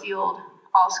really what fueled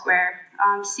All Square.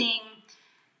 Seeing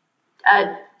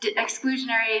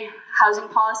exclusionary housing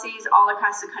policies all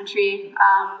across the country,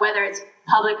 whether it's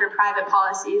public or private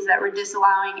policies that were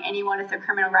disallowing anyone with a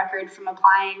criminal record from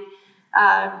applying.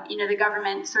 The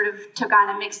government sort of took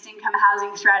on a mixed income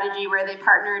housing strategy where they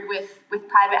partnered with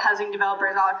private housing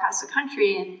developers all across the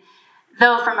country. And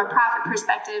though from a profit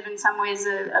perspective, in some ways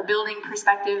a building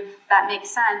perspective, that makes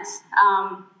sense,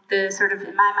 the sort of,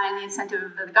 in my mind, the incentive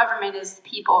of the government is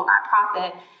people, not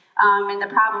profit. And the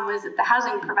problem was that the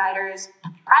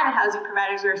private housing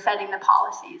providers were setting the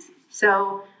policies.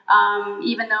 So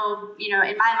even though,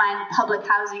 in my mind, public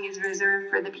housing is reserved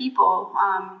for the people,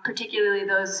 particularly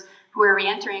those who are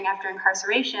reentering after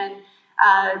incarceration,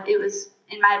 it was,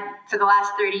 for the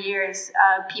last 30 years,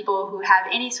 people who have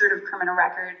any sort of criminal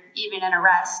record, even an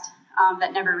arrest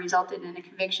that never resulted in a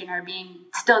conviction, are being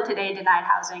still today denied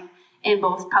housing in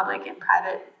both public and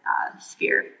private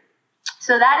sphere.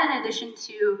 So that, in addition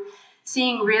to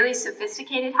seeing really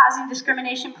sophisticated housing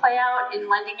discrimination play out in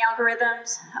lending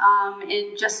algorithms,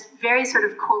 in just very sort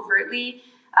of covertly,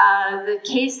 the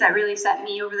case that really set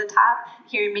me over the top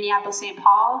here in Minneapolis-St.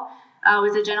 Paul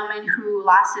was a gentleman who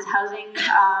lost his housing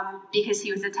because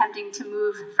he was attempting to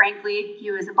move, frankly,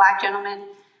 he was a Black gentleman,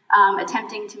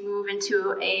 attempting to move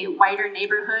into a whiter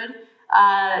neighborhood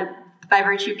by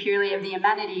virtue purely of the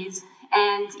amenities.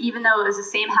 And even though it was the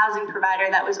same housing provider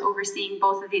that was overseeing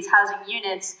both of these housing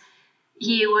units,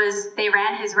 they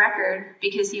ran his record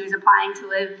because he was applying to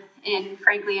live in,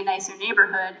 frankly, a nicer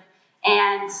neighborhood.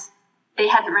 And they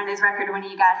hadn't run his record when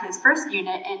he got his first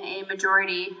unit in a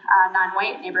majority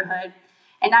non-white neighborhood.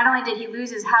 And not only did he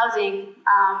lose his housing,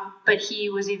 but he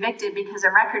was evicted because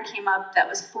a record came up that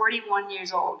was 41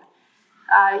 years old.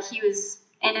 He was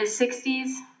in his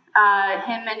 60s.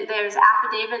 There's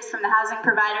affidavits from the housing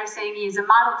provider saying he's a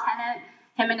model tenant.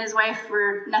 Him and his wife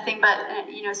were nothing but,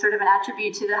 sort of an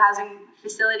attribute to the housing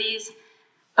facilities.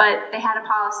 But they had a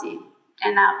policy,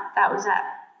 and that was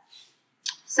that.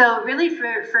 So really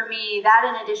for me, that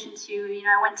in addition to,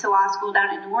 I went to law school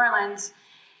down in New Orleans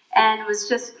and was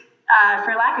just,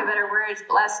 for lack of better words,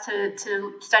 blessed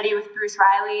to study with Bruce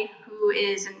Riley, who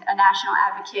is a national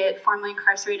advocate, formerly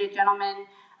incarcerated gentleman.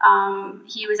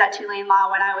 He was at Tulane Law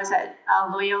when I was at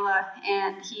Loyola,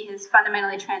 and he has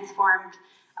fundamentally transformed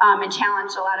and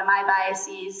challenged a lot of my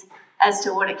biases as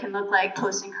to what it can look like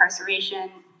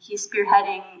post-incarceration. He's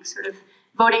spearheading sort of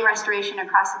voting restoration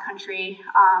across the country.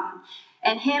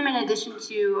 And him, in addition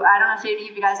to, I don't know if any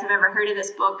of you guys have ever heard of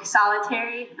this book,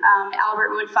 Solitary.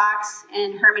 Albert Woodfox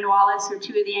and Herman Wallace are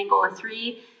two of the Angola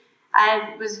Three.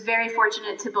 I was very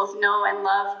fortunate to both know and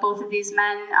love both of these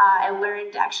men. I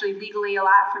learned actually legally a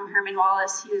lot from Herman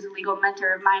Wallace. He was a legal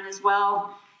mentor of mine as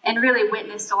well, and really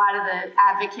witnessed a lot of the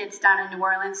advocates down in New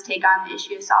Orleans take on the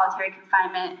issue of solitary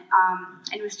confinement,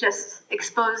 and was just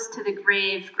exposed to the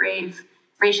grave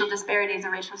racial disparities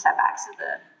and racial setbacks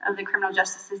of the criminal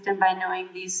justice system by knowing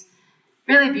these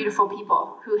really beautiful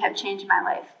people who have changed my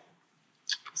life.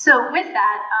 So with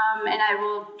that, and I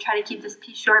will try to keep this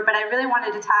piece short, but I really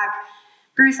wanted to talk,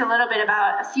 Bruce, a little bit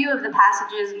about a few of the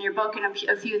passages in your book, and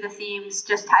a few of the themes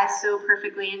just tie so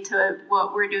perfectly into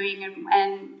what we're doing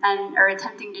and are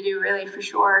attempting to do, really, for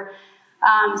sure.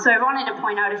 So I wanted to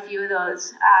point out a few of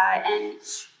those. And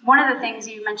one of the things,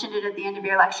 you mentioned it at the end of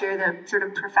your lecture, the sort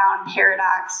of profound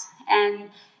paradox. And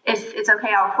if it's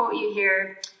okay, I'll quote you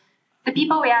here. The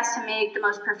people we ask to make the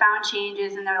most profound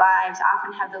changes in their lives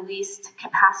often have the least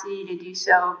capacity to do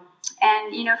so.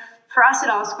 And, for us at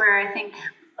All Square, I think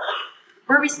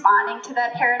we're responding to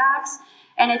that paradox.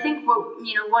 And I think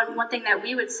one thing that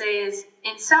we would say is,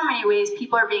 in so many ways,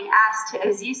 people are being asked to,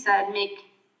 as you said, make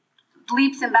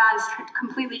leaps and bounds to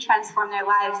completely transform their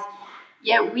lives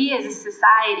Yet we as a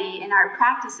society in our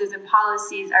practices and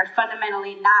policies are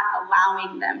fundamentally not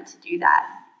allowing them to do that.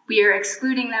 We are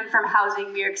excluding them from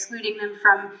housing. We are excluding them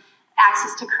from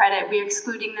access to credit. We are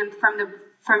excluding them from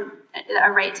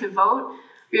a right to vote.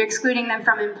 We are excluding them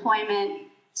from employment.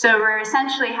 So we're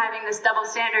essentially having this double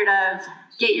standard of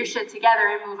get your shit together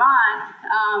and move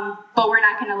on, but we're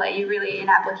not going to let you really in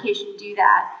application do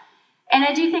that. And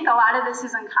I do think a lot of this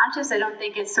is unconscious. I don't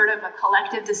think it's sort of a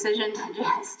collective decision to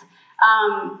just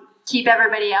keep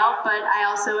everybody out, but I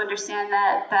also understand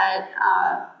that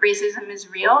racism is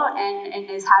real and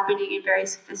is happening in very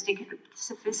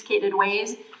sophisticated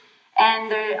ways.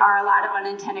 And there are a lot of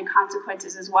unintended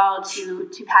consequences as well to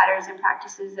patterns and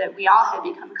practices that we all have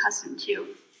become accustomed to.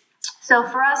 So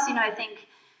for us, I think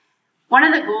one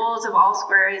of the goals of All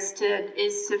Square is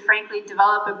to frankly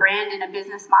develop a brand and a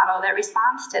business model that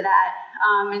responds to that.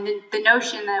 And the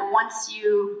notion that once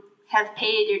you have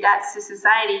paid your debts to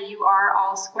society, you are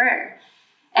all square.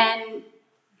 And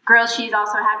grilled cheese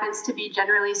also happens to be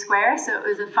generally square, so it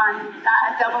was a fun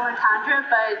double entendre.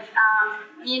 But,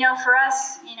 for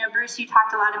us, Bruce, you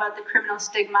talked a lot about the criminal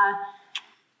stigma.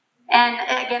 And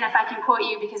again, if I can quote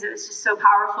you, because it was just so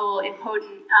powerful and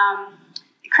potent,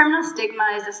 criminal stigma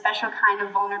is a special kind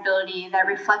of vulnerability that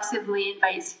reflexively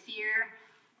invites fear,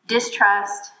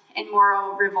 distrust, and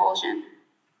moral revulsion.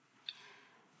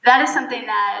 That is something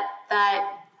that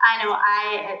I know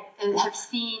I have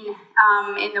seen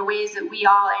in the ways that we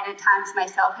all, and at times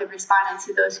myself, have responded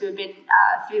to those who have been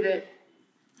through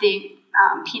the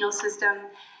penal system.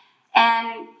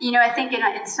 And, I think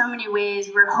in so many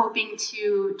ways, we're hoping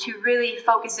to really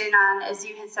focus in on, as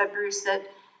you had said, Bruce, that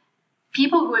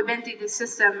people who have been through the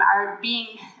system are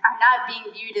not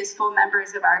being viewed as full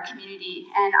members of our community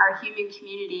and our human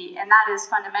community. And that is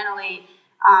fundamentally,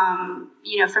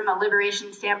 from a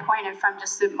liberation standpoint and from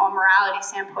just a morality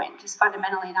standpoint, just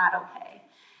fundamentally not okay.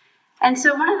 And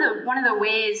so one of the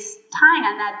ways tying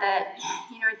on that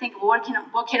I think, what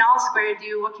can All Square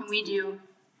do? What can we do?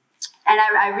 And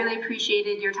I really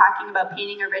appreciated your talking about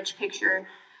painting a rich picture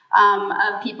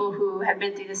of people who have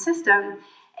been through the system.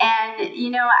 And,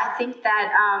 I think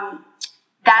that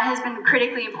that has been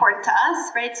critically important to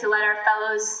us, right? To let our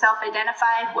fellows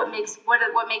self-identify what makes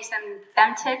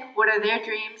them tick, what are their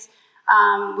dreams.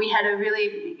 We had a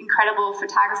really incredible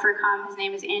photographer come. His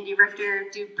name is Andy Richter,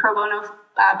 do pro bono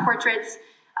portraits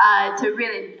to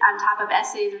really, on top of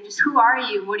essays, of just who are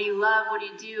you, what do you love, what do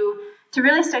you do, to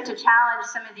really start to challenge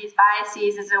some of these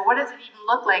biases as to what does it even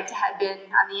look like to have been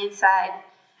on the inside.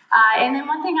 And then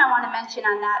one thing I want to mention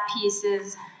on that piece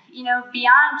is,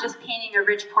 beyond just painting a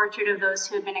rich portrait of those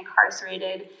who have been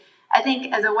incarcerated, I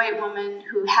think as a white woman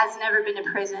who has never been to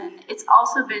prison, it's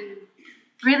also been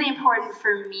really important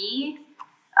for me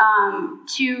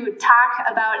to talk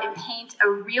about and paint a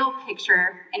real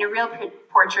picture and a real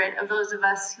portrait of those of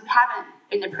us who haven't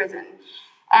been to prison.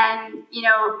 And,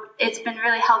 it's been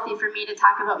really healthy for me to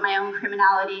talk about my own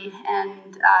criminality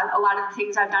and a lot of the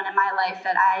things I've done in my life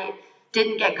that I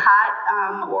didn't get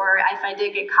caught, or if I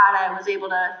did get caught, I was able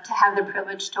to have the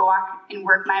privilege to walk and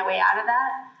work my way out of that.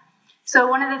 So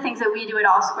one of the things that we do at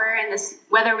All Square, and this,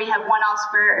 whether we have 1 All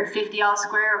Square or 50 All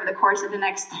Square over the course of the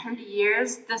next 30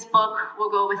 years, this book will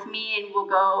go with me and will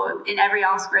go in every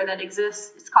All Square that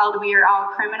exists. It's called We Are All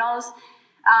Criminals.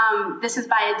 This is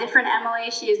by a different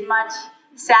Emily. She is much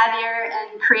savvier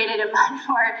and created a much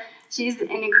more, she's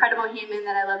an incredible human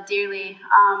that I love dearly.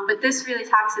 But this really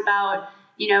talks about,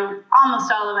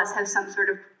 almost all of us have some sort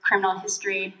of criminal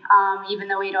history, even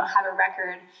though we don't have a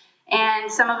record.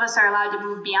 And some of us are allowed to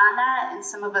move beyond that, and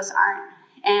some of us aren't.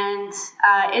 And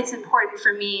it's important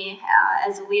for me,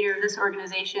 as a leader of this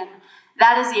organization,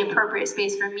 that is the appropriate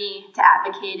space for me to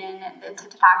advocate in and to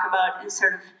talk about and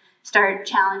sort of start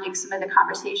challenging some of the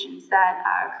conversations that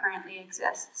currently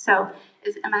exist. So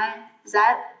is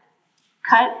that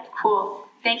cut? Cool.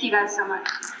 Thank you guys so much.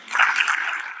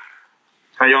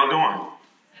 How y'all doing?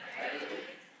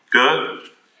 Good?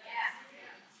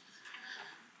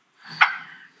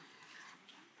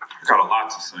 I got a lot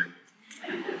to say.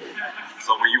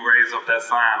 So when you raise up that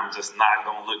sign, I'm just not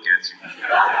gonna look at you. Just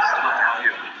look out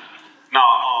here. No,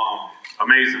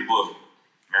 amazing book.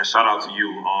 Man, shout out to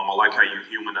you. I like how you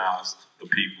humanized the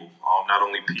people. Not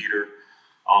only Peter,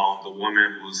 the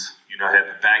woman who's, had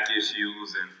the back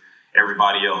issues, and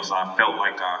everybody else. I felt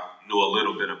like I knew a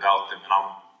little bit about them, and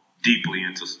I'm deeply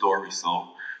into stories.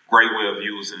 So great way of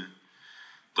using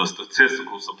the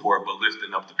statistical support, but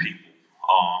lifting up the people.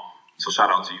 So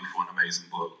shout out to you for an amazing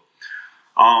book.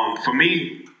 For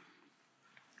me,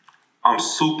 I'm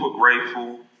super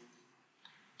grateful,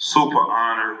 super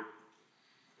honored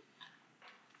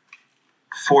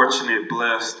fortunate,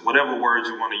 blessed, whatever word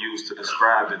you want to use to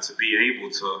describe it, to be able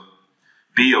to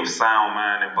be of sound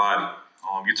mind and body.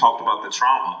 You talked about the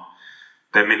trauma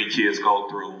that many kids go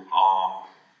through.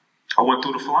 I went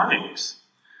through the flames.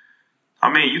 I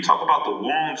mean, you talk about the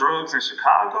war on drugs in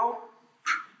Chicago.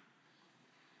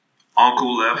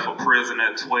 Uncle left for prison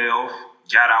at 12,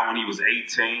 got out when he was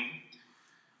 18.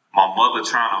 My mother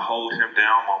trying to hold him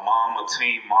down. My mom, a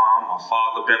teen mom. My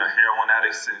father been a heroin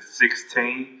addict since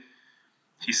 16.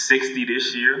 He's 60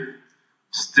 this year,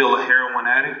 still a heroin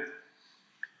addict.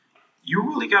 You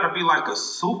really got to be like a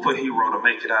superhero to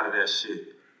make it out of that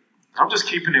shit. I'm just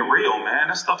keeping it real, man.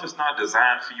 That stuff is not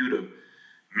designed for you to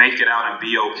make it out and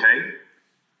be okay.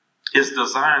 It's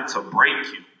designed to break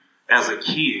you as a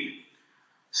kid.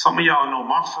 Some of y'all know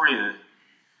my friend,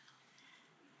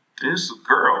 this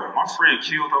girl, my friend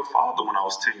killed her father when I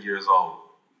was 10 years old.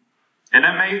 And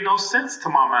that made no sense to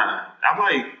my mind. I'm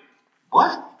like,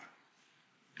 what?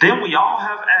 Then we all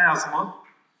have asthma.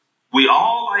 We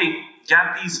all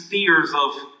got these fears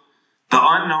of the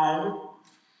unknown.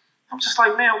 I'm just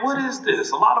like, man, what is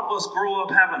this? A lot of us grow up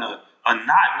having a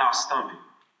knot in our stomach.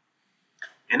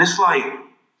 And it's like,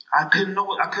 I couldn't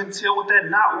tell what that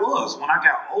knot was when I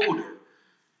got older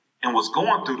and was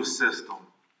going through the system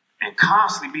and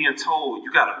constantly being told,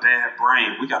 you got a bad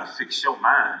brain, we got to fix your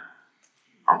mind.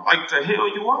 I'm like, the hell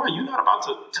you are? You're not about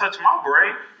to touch my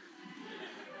brain.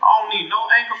 I don't need no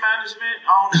anger management.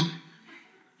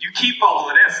 You keep all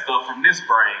of that stuff from this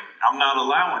brain. I'm not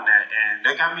allowing that. And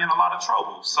that got me in a lot of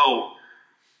trouble. So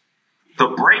the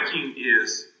breaking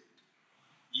is,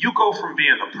 you go from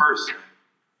being a person,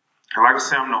 and like I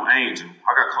said, I'm no angel.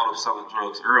 I got caught up selling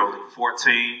drugs early,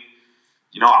 14.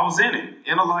 I was in it.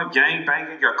 In a life gang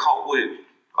banging, got caught with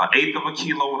 1/8 of a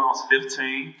kilo when I was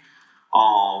 15.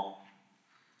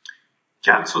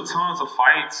 Got into tons of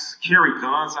fights, carried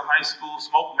guns in high school,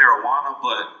 smoked marijuana,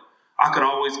 but I could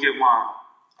always get my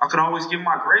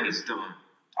grades done.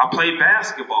 I played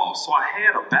basketball, so I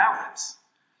had a balance.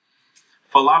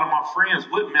 For a lot of my friends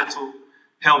with mental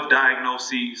health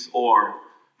diagnoses or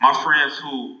my friends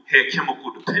who had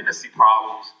chemical dependency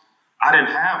problems, I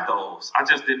didn't have those. I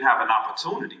just didn't have an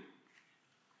opportunity.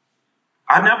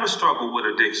 I never struggled with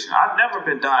addiction. I've never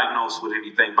been diagnosed with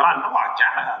anything, but I know I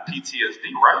gotta have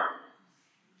PTSD, right?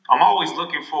 I'm always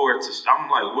looking forward to, I'm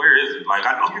like, where is it? Like,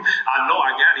 I know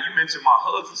I got it. You mentioned my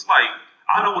hugs. It's like,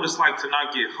 I know what it's like to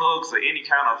not get hugs or any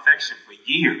kind of affection for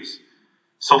years.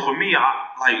 So for me,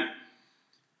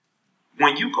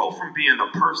 when you go from being a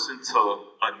person to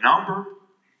a number,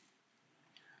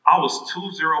 I was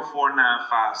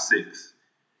 204956.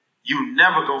 You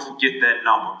never gonna forget that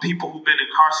number. People who've been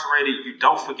incarcerated, you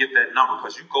don't forget that number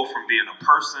because you go from being a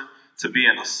person to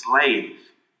being a slave.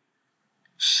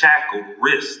 Shackled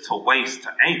wrists to waist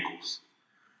to ankles.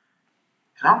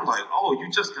 And I'm like, oh, you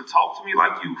just can talk to me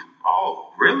like you,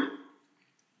 oh, really?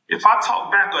 If I talk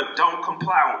back or don't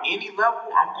comply on any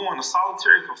level, I'm going to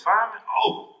solitary confinement?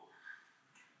 Oh,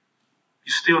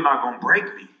 you're still not going to break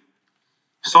me.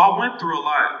 So I went through a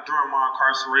lot during my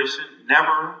incarceration,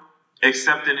 never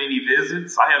accepting any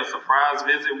visits. I had a surprise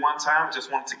visit one time,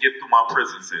 just wanted to get through my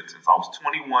prison sentence. I was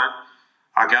 21.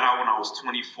 I got out when I was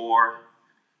 24.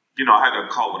 I got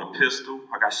caught with a pistol.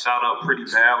 I got shot up pretty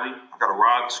badly. I got a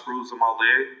rod and screws in my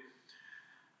leg.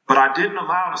 But I didn't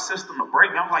allow the system to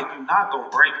break me. I'm like, you're not going to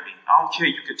break me. I don't care.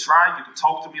 You can try. You can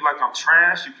talk to me like I'm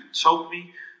trash. You can choke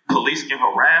me. Police can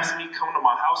harass me, come to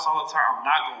my house all the time. I'm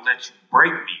not going to let you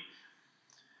break me.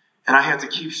 And I had to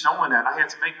keep showing that. I had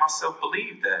to make myself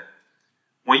believe that.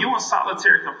 When you're in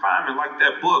solitary confinement, like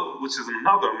that book, which is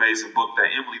another amazing book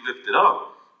that Emily lifted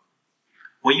up,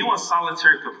 when you're in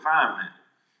solitary confinement,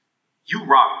 you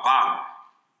rock bottom.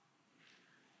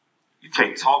 You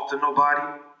can't talk to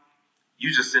nobody. You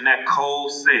just in that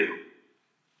cold cell,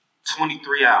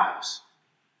 23 hours.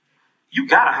 You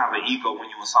gotta have an ego when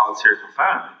you're in solitary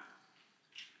confinement.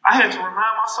 I had to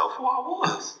remind myself who I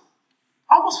was.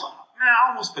 I almost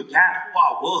forgot who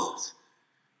I was.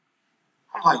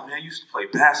 I'm like, man, you used to play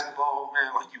basketball,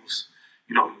 man, like you was,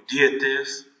 you did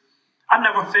this. I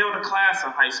never failed a class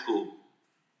in high school.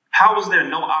 How was there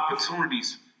no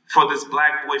opportunities for this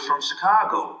black boy from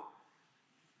Chicago?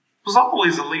 Was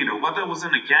always a leader, whether it was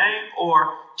in a gang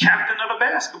or captain of the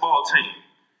basketball team.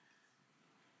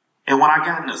 And when I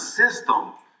got in the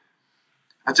system,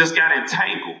 I just got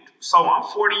entangled. So I'm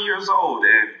 40 years old,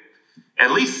 and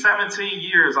at least 17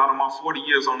 years out of my 40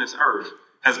 years on this earth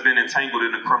has been entangled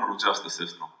in the criminal justice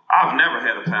system. I've never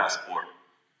had a passport.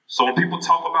 So when people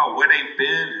talk about where they've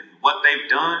been and what they've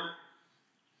done,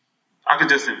 I could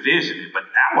just envision it. But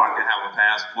now I can have a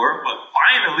passport, but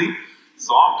finally,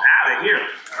 so I'm out of here. I'm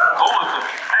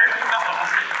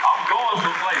going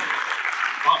someplace.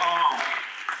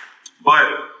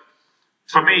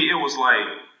 me, it was like,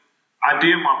 I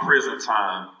did my prison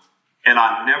time, and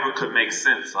I never could make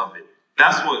sense of it.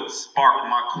 That's what sparked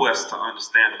my quest to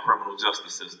understand the criminal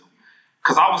justice system.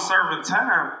 Because I was serving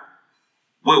time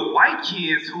with white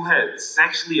kids who had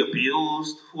sexually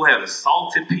abused, who had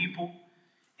assaulted people,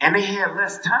 and they had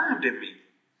less time than me.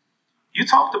 You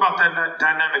talked about that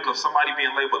dynamic of somebody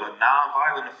being labeled a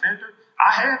non-violent offender.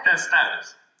 I had that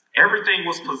status. Everything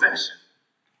was possession.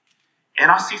 And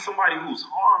I see somebody who's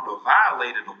harmed or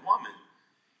violated a woman,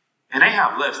 and they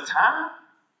have less time.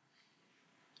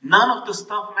 None of the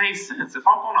stuff made sense. If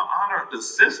I'm going to honor the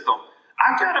system,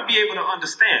 I got to be able to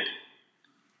understand it.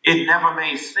 It never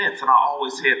made sense, and I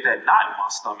always had that knot in my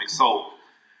stomach. So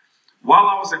while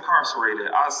I was incarcerated,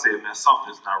 I said, man,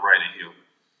 something's not right in here.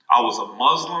 I was a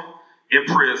Muslim in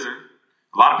prison.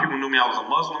 A lot of people knew me. I was a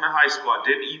Muslim in high school. I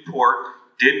didn't eat pork,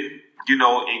 didn't,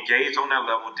 engage on that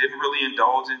level, didn't really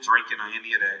indulge in drinking or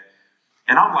any of that.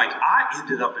 And I'm like, I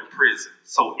ended up in prison.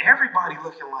 So everybody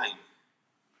looking like,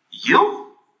 you?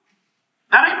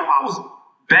 Now they know I was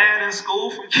bad in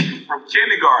school from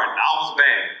kindergarten. I was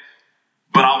bad,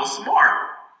 but I was smart.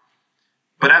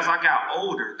 But as I got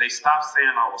older, they stopped saying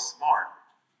I was smart.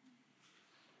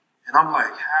 And I'm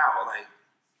like, how? Like,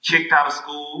 kicked out of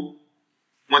school,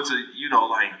 went to,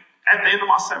 at the end of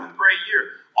my 7th grade year,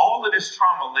 all of this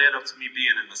trauma led up to me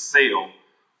being in the cell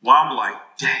where I'm like,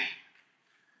 dang,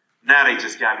 now they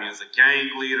just got me as a gang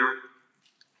leader.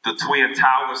 The Twin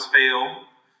Towers fell.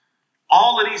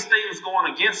 All of these things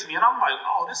going against me. And I'm like,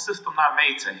 oh, this system not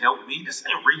made to help me. This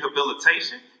ain't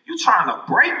rehabilitation. You're trying to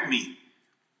break me.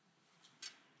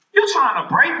 You're trying to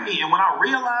break me. And when I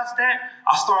realized that,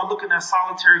 I started looking at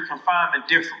solitary confinement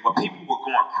different, where people were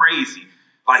going crazy,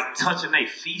 like touching their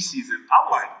feces. And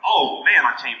I'm like, oh man,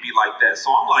 I can't be like that.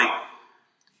 So I'm like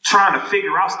trying to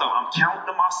figure out stuff. I'm counting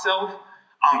to myself.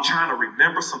 I'm trying to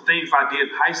remember some things I did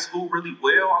in high school really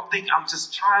well. I'm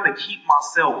just trying to keep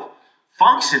myself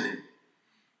functioning.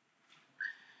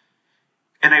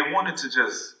 And they wanted to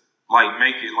just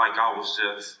make it like I was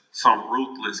just some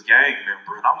ruthless gang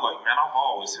member. And I'm like, man, I've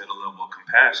always had a level of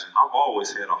compassion. I've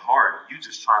always had a heart. You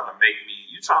just trying to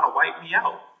trying to wipe me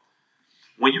out.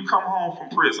 When you come home from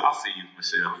prison, I see you,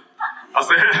 Michelle. I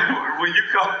said, when you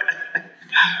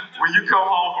come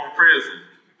home from prison,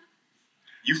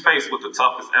 you faced with the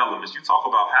toughest elements. You talk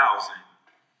about housing.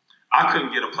 I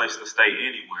couldn't get a place to stay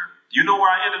anywhere. You know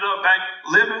where I ended up back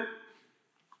living?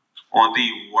 On the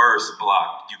worst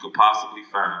block you could possibly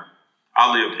find. I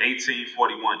lived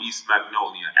 1841 East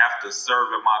Magnolia after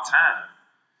serving my time.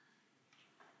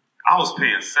 I was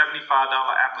paying $75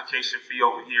 application fee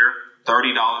over here,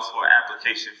 $30 for an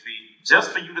application fee,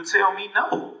 just for you to tell me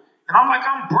no. And I'm like,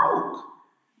 I'm broke.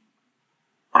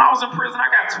 When I was in prison, I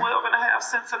got 12.5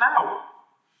 cents an hour.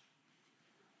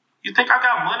 You think I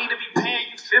got money to be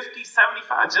paying you $50,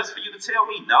 $75 just for you to tell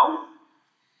me no?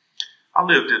 I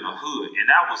lived in the hood, and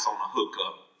that was on a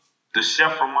hookup. The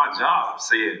chef from my job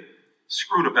said,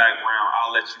 screw the background,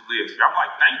 I'll let you live here. I'm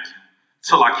like, thank you.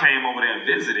 Till I came over there and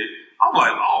visited. I'm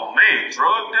like, oh man,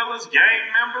 drug dealers, gang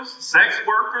members, sex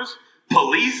workers,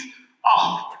 police.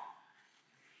 Oh,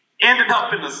 ended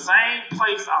up in the same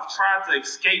place I've tried to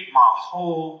escape my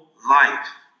whole life.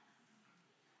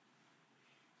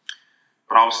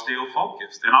 But I was still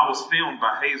focused. And I was filmed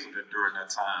by Hazelden during that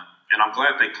time. And I'm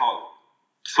glad they caught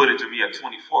footage of me at 24,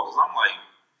 because I'm like,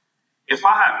 if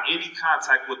I have any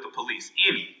contact with the police,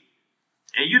 and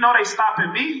they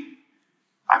stopping me,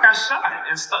 I got shot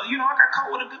and stuff. I got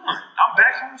caught with a gun. I'm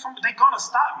back home they're gonna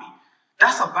stop me.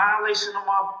 That's a violation of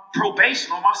my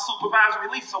probation or my supervised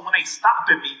release. So when they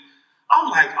stopping me,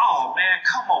 I'm like, oh man,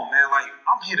 come on, man. Like,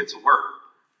 I'm headed to work.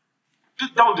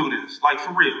 Just don't do this. Like,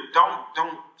 for real.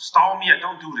 Don't stall me.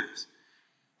 Don't do this.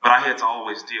 But I had to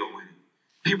always deal with it.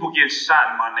 People get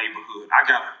shot in my neighborhood. I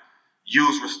gotta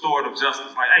use restorative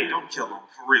justice. Like, hey, don't kill them.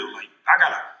 For real. Like,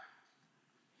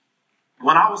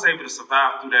 when I was able to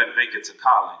survive through that and make it to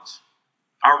college,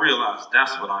 I realized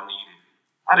that's what I needed.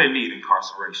 I didn't need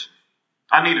incarceration.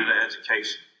 I needed an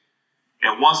education.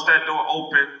 And once that door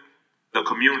opened, the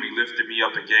community lifted me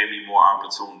up and gave me more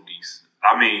opportunities.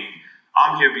 I mean,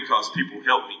 I'm here because people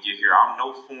helped me get here. I'm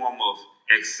no form of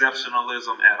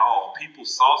exceptionalism at all. People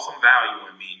saw some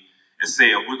value in me and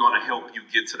said, we're going to help you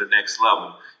get to the next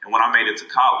level. And when I made it to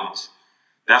college,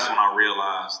 that's when I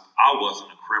realized I wasn't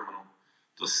a criminal.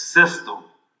 The system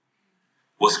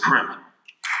was criminal.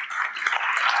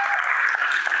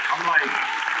 I'm like,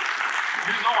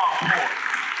 I'm poor.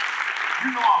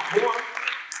 I'm poor.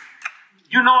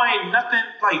 Ain't nothing,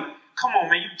 like, come on,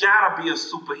 man, you gotta be a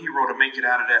superhero to make it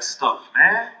out of that stuff,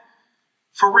 man.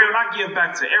 For real, and I give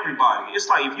back to everybody. It's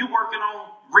like, if you working on,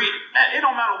 it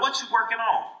don't matter what you working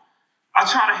on. I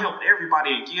try to help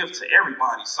everybody and give to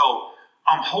everybody. So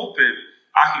I'm hoping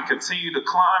I can continue to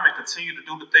climb and continue to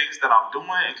do the things that I'm doing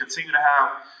and continue to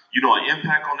have, an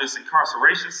impact on this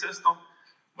incarceration system.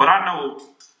 But I know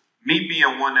me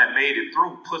being one that made it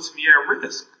through puts me at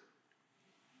risk.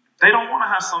 They don't want to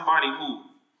have somebody who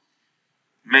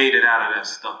made it out of that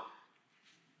stuff.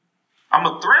 I'm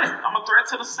a threat. I'm a threat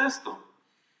to the system.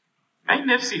 May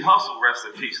Nipsey Hussle rest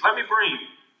in peace. Let me bring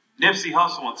Nipsey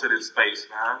Hussle into this space,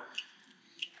 man.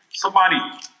 Somebody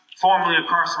formerly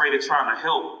incarcerated trying to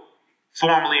help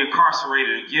formerly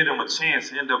incarcerated and give him a chance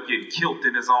to end up getting killed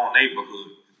in his own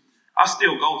neighborhood. I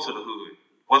still go to the hood.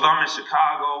 Whether I'm in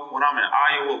Chicago, when I'm in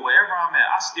Iowa, wherever I'm at,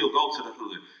 I still go to the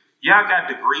hood. Yeah, I got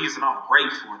degrees and I'm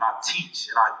grateful and I teach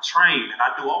and I train and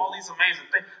I do all these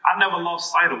amazing things. I never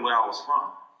lost sight of where I was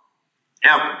from.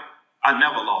 Ever. I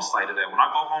never lost sight of that. When I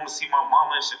go home to see my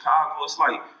mama in Chicago, it's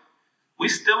like, we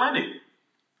still in it.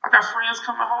 I got friends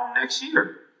coming home next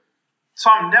year.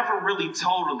 So I'm never really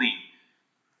totally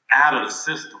out of the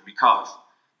system because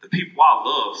the people I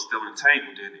love still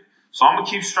entangled in it. So I'm going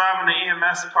to keep striving to end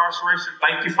mass incarceration.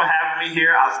 Thank you for having me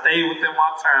here. I'll stay within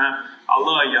my time. I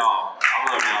love y'all. I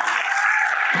love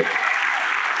y'all.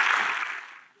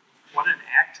 What an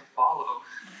act to follow.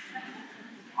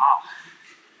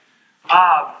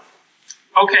 Wow.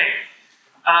 Okay.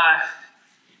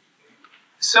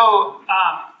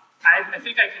 I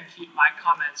think I can keep my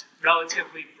comments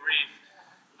relatively brief.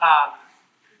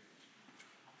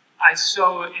 I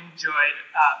so enjoyed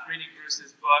reading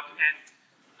Bruce's book, and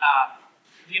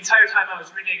the entire time I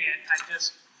was reading it, I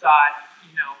just thought,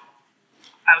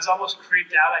 I was almost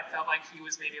creeped out. I felt like he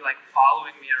was maybe like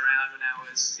following me around when I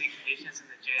was seeing patients in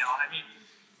the jail. I mean,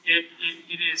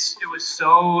 it was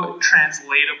so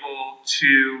translatable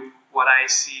to what I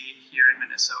see here in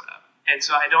Minnesota. And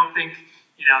so I don't think,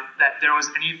 that there was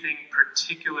anything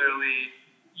particularly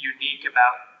unique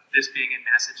about this being in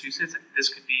Massachusetts. This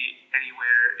could be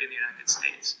anywhere in the United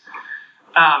States.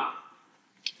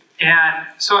 And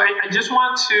so I just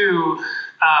want to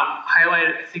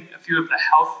highlight, I think, a few of the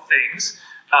health things,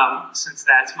 since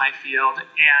that's my field,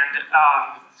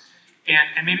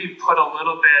 and maybe put a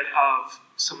little bit of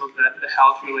some of the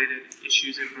health-related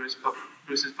issues in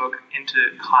Bruce's book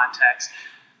into context.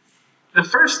 The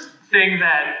first thing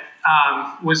that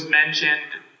was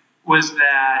mentioned was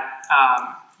that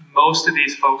most of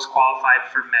these folks qualified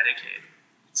for Medicaid.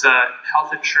 It's a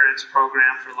health insurance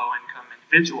program for low-income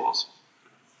individuals.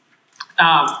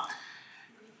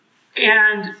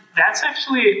 And that's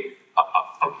actually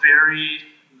a very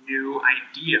new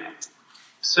idea.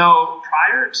 So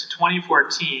prior to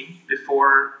 2014,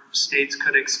 before states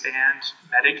could expand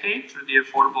Medicaid through the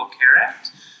Affordable Care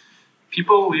Act,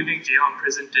 people leaving jail and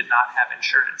prison did not have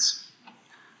insurance.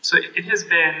 So it has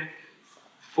been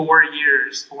 4.5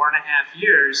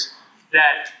 years,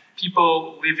 that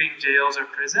people leaving jails or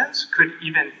prisons could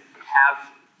even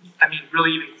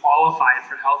really even qualify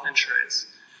for health insurance.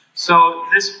 So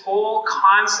this whole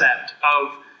concept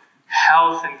of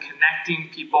health and connecting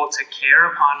people to care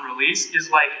upon release is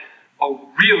like a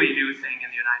really new thing in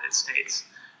the United States.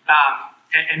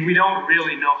 And we don't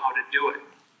really know how to do it.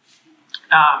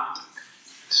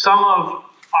 Some of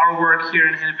our work here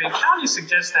in Hennepin County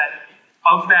suggests that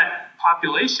of that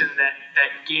population that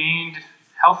gained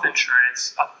health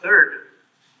insurance, 1/3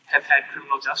 have had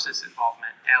criminal justice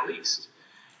involvement, at least.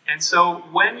 And so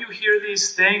when you hear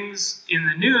these things in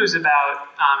the news about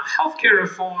healthcare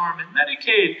reform and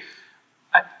Medicaid,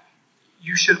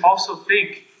 you should also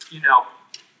think,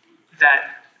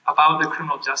 that about the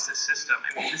criminal justice system.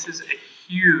 I mean, this is a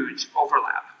huge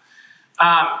overlap.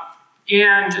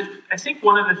 And I think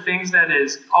one of the things that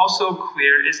is also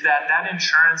clear is that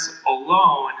insurance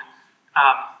alone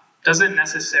doesn't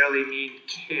necessarily mean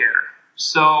care.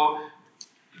 So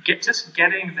just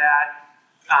getting that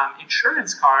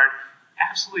insurance card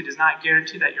absolutely does not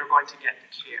guarantee that you're going to get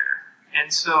care.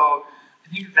 And so I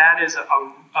think that is a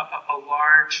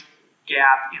large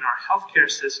gap in our healthcare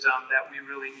system that we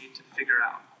really need to figure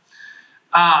out.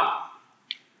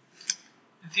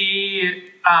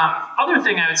 The other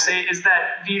thing I would say is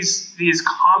that these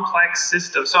complex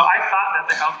systems, so I thought that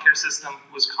the healthcare system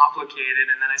was complicated,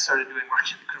 and then I started doing work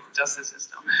in the criminal justice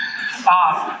system.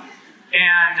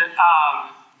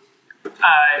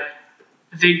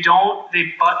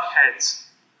 They butt heads.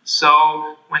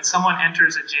 So when someone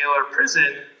enters a jail or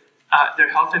prison, their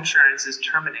health insurance is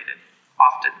terminated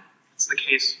often. It's the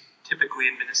case typically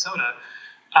in Minnesota.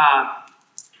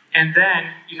 And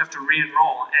then you have to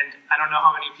re-enroll. And I don't know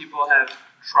how many people have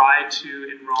tried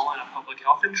to enroll in a public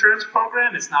health insurance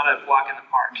program. It's not a walk in the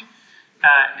park.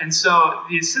 And so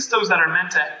these systems that are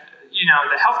meant to,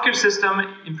 the healthcare system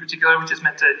in particular, which is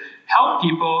meant to help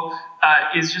people,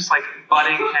 is just like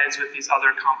butting heads with these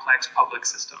other complex public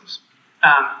systems.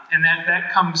 And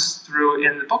that comes through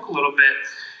in the book a little bit.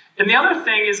 And the other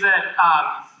thing is that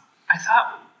I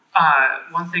thought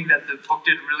one thing that the book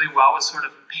did really well was sort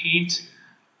of paint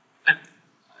a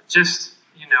just,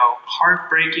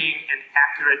 heartbreaking and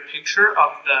accurate picture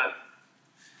of the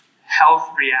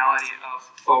health reality of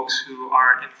folks who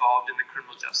are involved in the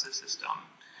criminal justice system.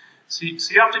 So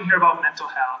you often hear about mental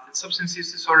health and substance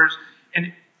use disorders,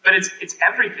 but it's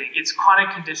everything. It's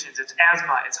chronic conditions, it's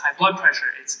asthma, it's high blood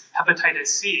pressure, it's hepatitis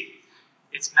C,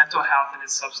 it's mental health, and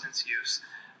it's substance use.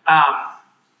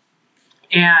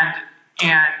 And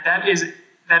that is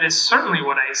certainly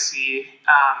what I see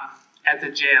at the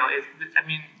jail.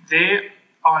 They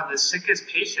are the sickest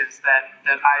patients that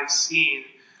I've seen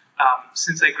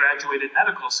since I graduated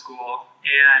medical school,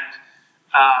 and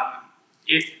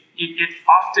it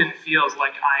often feels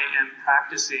like I am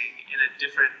practicing in a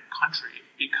different country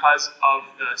because of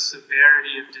the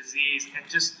severity of disease and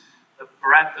just the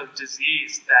breadth of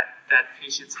disease that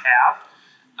patients have,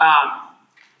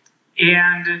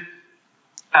 and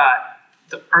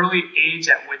the early age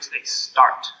at which they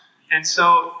start. And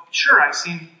so, sure, I've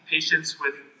seen patients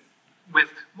with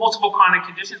multiple chronic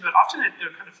conditions, but often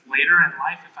they're kind of later in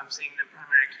life if I'm seeing them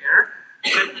primary care.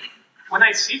 But when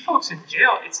I see folks in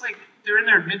jail, it's like they're in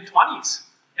their mid-20s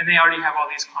and they already have all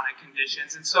these chronic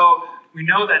conditions. And so we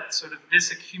know that sort of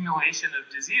this accumulation of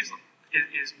disease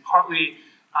is partly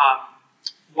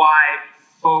why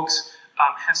folks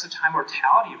have such high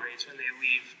mortality rates when they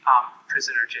leave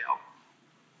prison or jail.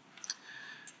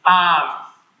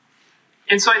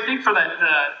 And so I think for the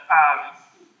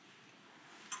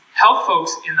health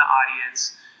folks in the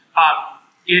audience,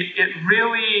 it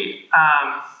really,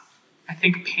 I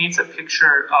think, paints a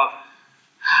picture of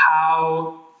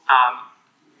how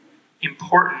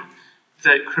important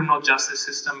the criminal justice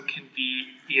system can be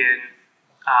in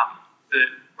the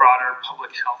broader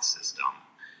public health system.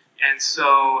 And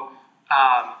so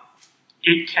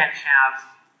it can have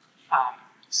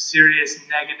serious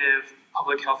negative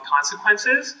public health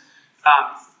consequences.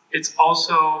 It's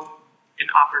also an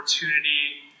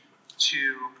opportunity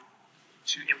to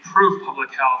improve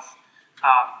public health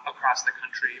across the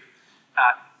country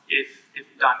if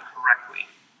done correctly.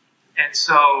 And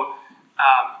so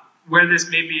where this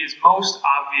maybe is most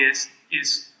obvious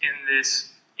is in this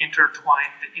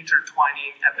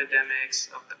intertwining epidemics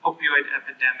of the opioid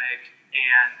epidemic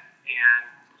and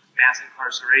mass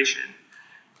incarceration,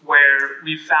 where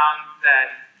we found that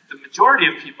the majority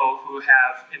of people who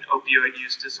have an opioid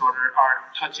use disorder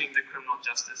are touching the criminal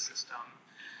justice system,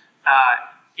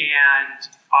 and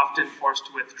often forced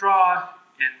to withdraw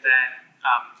and then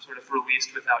sort of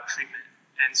released without treatment.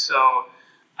 And so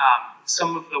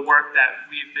some of the work that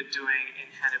we've been doing in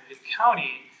Hennepin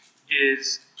County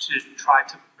is to try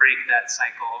to break that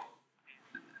cycle.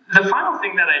 The final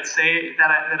thing that I'd say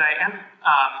that I am,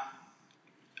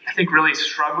 I think, really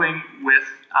struggling with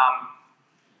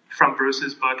from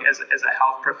Bruce's book as a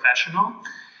health professional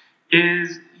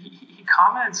is he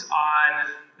comments on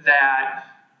that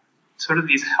sort of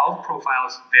these health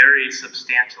profiles vary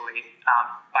substantially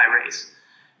by race.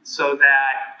 So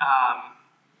that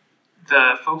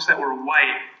the folks that were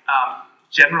white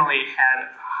generally had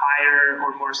higher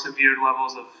or more severe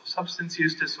levels of substance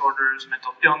use disorders,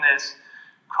 mental illness,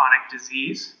 chronic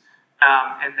disease,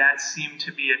 and that seemed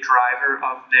to be a driver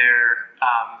of their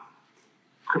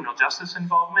criminal justice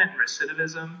involvement and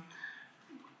recidivism,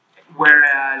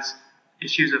 whereas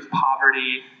issues of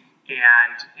poverty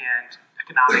and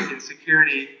economic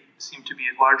insecurity seem to be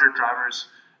larger drivers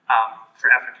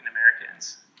for African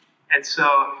Americans. And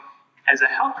so, as a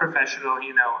health professional,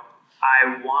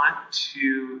 I want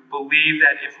to believe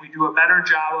that if we do a better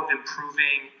job of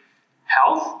improving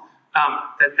health,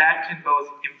 that can both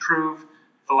improve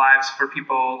the lives for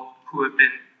people who have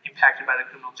been impacted by the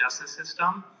criminal justice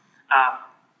system,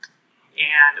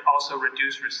 and also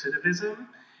reduce recidivism.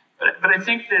 But I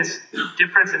think this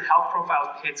difference in health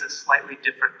profiles paints a slightly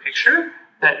different picture,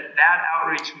 that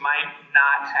outreach might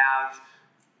not have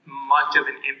much of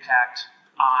an impact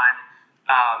on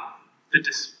the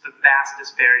vast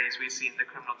disparities we see in the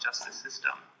criminal justice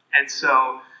system. And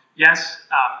so, yes,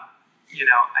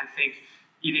 I think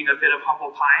eating a bit of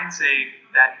humble pie and saying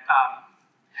that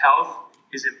health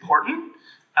is important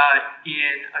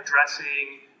in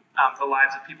addressing the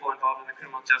lives of people involved in the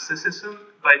criminal justice system,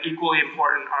 but equally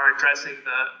important are addressing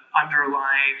the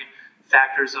underlying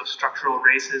factors of structural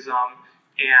racism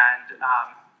and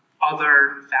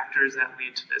other factors that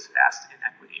lead to this vast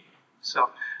inequity. So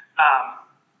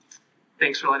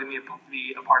thanks for letting me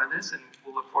be a part of this, and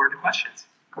we'll look forward to questions.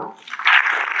 So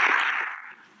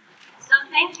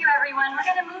thank you, everyone. We're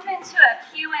going to move into a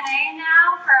Q&A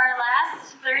now for our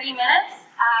last 30 minutes.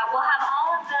 We'll have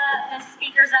all of the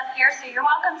speakers up here, so you're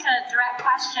welcome to direct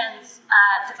questions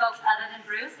to folks other than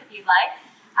Bruce if you'd like.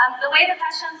 The way the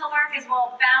questions will work is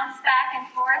we'll bounce back and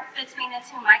forth between the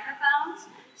two microphones.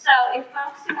 So if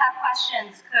folks who have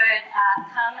questions could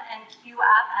come and queue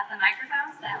up at the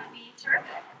microphones, that would be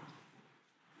terrific.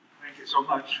 Thank you so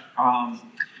much.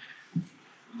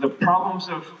 The problems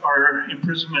of our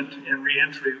imprisonment and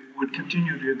reentry would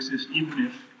continue to exist even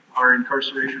if our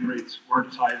incarceration rates weren't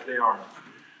as high as they are.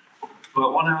 But I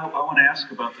want to ask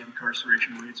about the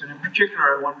incarceration rates, and in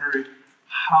particular, I wonder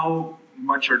how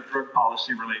much are drug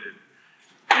policy related.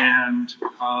 And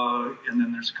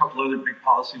then there's a couple other big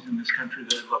policies in this country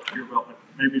that I'd love to hear about, but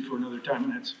maybe for another time,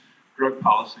 and that's drug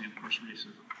policy and, of course,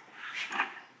 racism.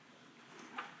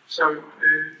 So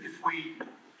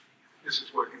this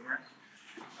is working, right?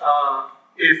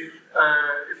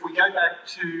 If we go back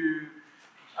to,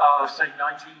 say,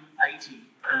 1980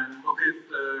 and look at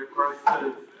the growth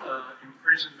of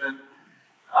imprisonment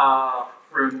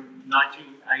from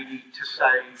 1980 to,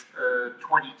 say,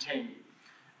 2010,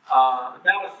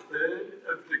 about a third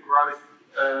of the growth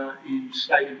in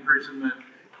state imprisonment,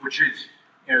 which is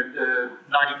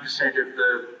 90% of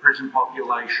the prison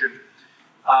population,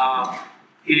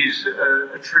 is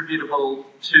attributable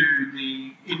to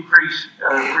the increased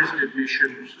prison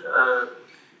admissions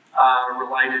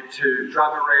related to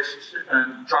drug arrests,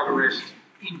 and drug arrests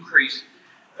increased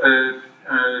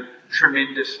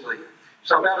tremendously.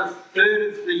 So about a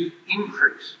third of the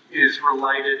increase is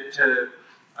related to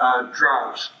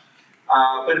drugs.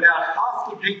 But about half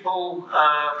the people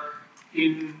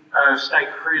in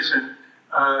state prison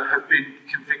have been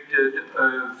convicted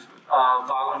of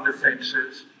violent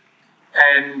offences.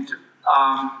 And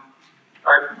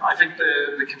I think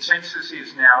the consensus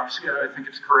is now, I think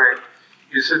it's correct,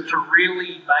 is that to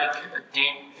really make a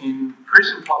dent in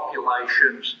prison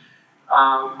populations,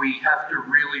 we have to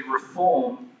really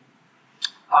reform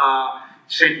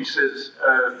sentences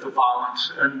for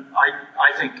violence. And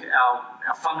I think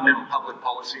our fundamental public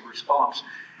policy response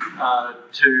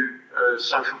to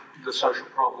the social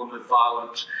problem of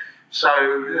violence. So,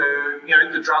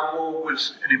 the drug war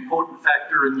was an important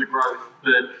factor in the growth,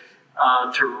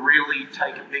 but to really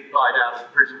take a big bite out of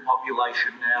the prison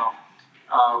population now,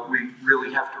 we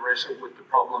really have to wrestle with the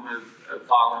problem of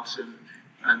violence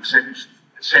and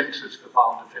sentences for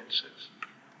violent offences.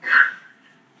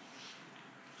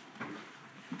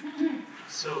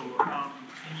 So,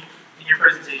 in your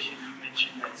presentation, you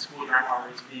mentioned that school dropout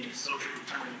rates being a social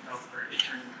determinant of health for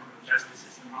entering the criminal justice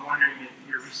system. I'm wondering if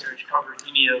your research covered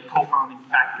any of the co-founding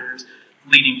factors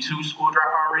leading to school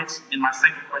dropout rates. And my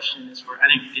second question is for, I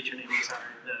didn't get your name, I'm sorry,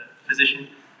 the physician.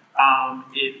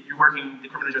 If you're working the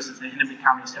criminal justice and Hennepin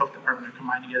County's health department are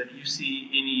combined together, do you see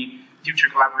any future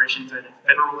collaborations at a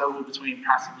federal level between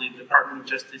possibly the Department of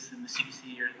Justice and the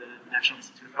CDC or the National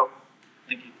Institute of Health?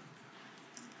 Thank you.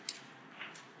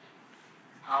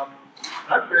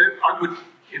 I would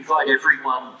invite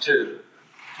everyone to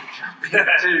jump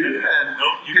into and...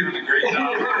 Nope, you did a great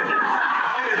job.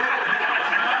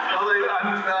 Although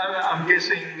I'm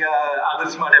guessing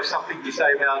others might have something to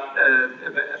say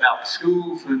about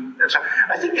schools and so.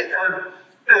 I think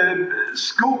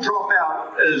school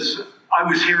dropout, as I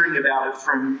was hearing about it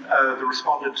from the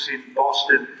respondents in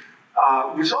Boston,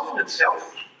 was often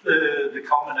itself the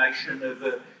culmination of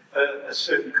a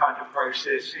certain kind of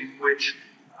process in which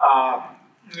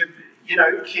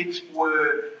kids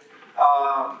were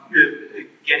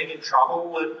getting in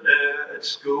trouble at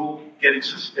school, getting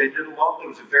suspended a lot. There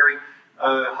was a very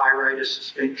high rate of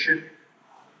suspension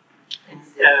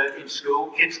in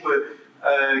school. Kids were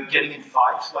getting in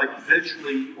fights. Like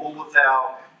virtually all of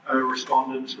our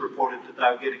respondents reported that they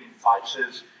were getting in fights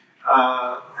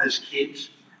as kids.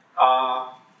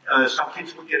 Some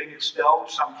kids were getting expelled.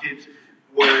 Some kids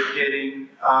were getting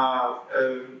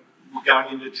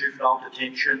going into juvenile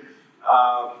detention,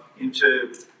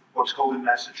 into what's called in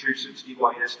Massachusetts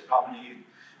DYS, Department of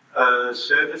Youth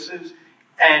Services,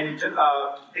 and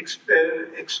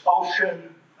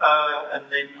expulsion, and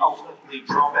then ultimately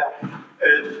dropout.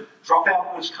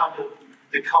 Dropout was kind of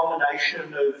the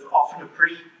culmination of often a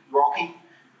pretty rocky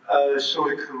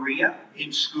sort of career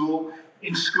in school,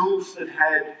 in schools that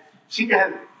seemed to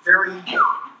have very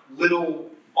little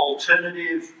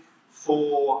alternative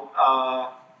for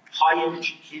high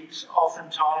energy kids,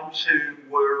 oftentimes, who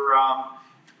were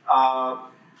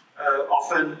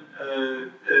often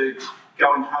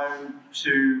going home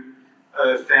to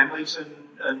families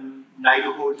and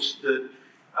neighborhoods that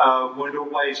weren't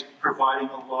always providing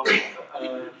a lot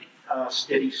of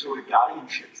steady sort of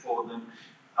guardianship for them.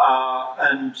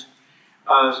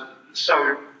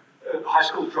 So high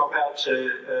school dropouts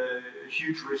are a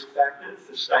huge risk factor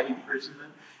for state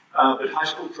imprisonment, but high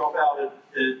school dropout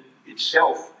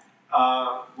itself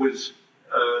was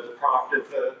the product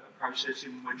of a process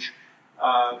in which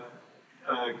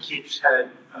kids had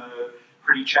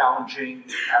pretty challenging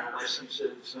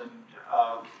adolescences and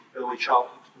early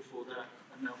childhoods before that,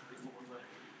 and now a bit more later.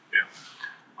 Yeah.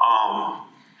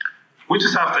 We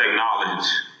just have to acknowledge,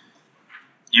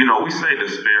 we say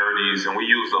disparities and we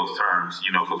use those terms,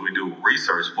 because we do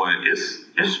research, but it's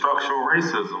structural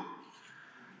racism.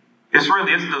 It's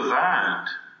designed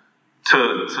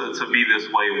to be this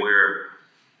way where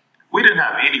we didn't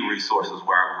have any resources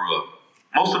where I grew up.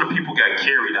 Most of the people got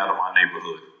carried out of my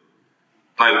neighborhood.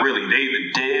 Like really, they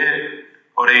either dead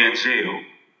or they in jail.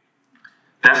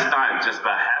 That's not just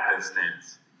by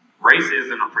happenstance. Race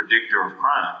isn't a predictor of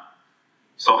crime.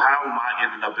 So how am I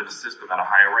ending up in the system at a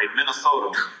higher rate?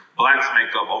 Minnesota, blacks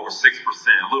make up over 6%,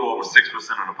 a little over 6%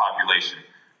 of the population.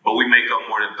 But we make up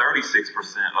more than 36%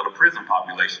 of the prison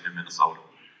population in Minnesota.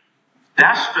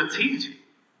 That's strategic.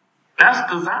 That's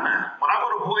design. When I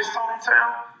go to Boys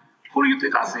Hometown, who do you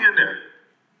think I see in there?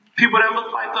 People that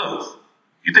look like us.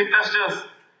 You think that's just,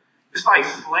 it's like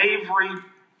slavery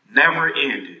never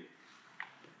ended.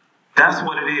 That's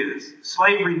what it is.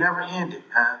 Slavery never ended,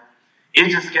 man. It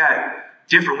just got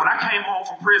different. When I came home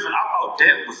from prison, I thought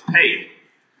debt was paid.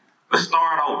 Let's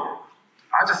start over.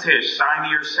 I just had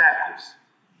shinier shackles.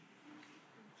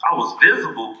 I was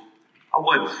visible. I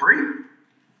wasn't free.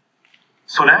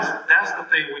 So that's the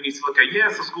thing we need to look at. Yeah,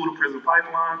 it's a school to prison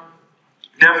pipeline.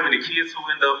 Definitely the kids who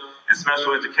end up in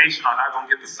special education are not going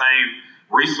to get the same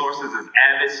resources as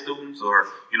avid students or,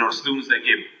 the students that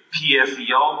get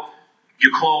PSEO.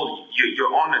 You're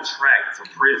on a track to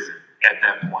prison at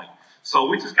that point. So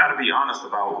we just got to be honest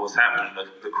about what's happening.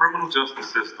 The criminal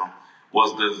justice system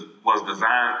was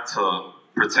designed to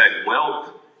protect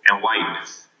wealth and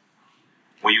whiteness.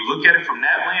 When you look at it from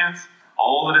that lens,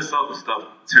 all of this other stuff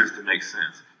tends to make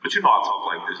sense. But I talk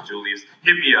like this, Julius.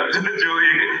 Hit me up. Julius,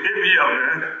 hit me up,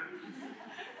 man.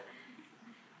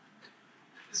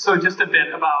 So just a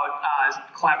bit about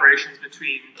collaborations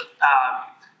between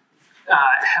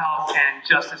health and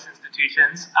justice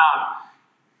institutions.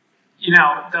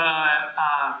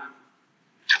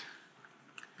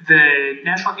 The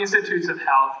National Institutes of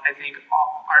Health, I think,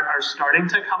 are starting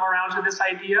to come around to this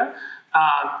idea.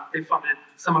 They funded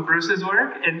some of Bruce's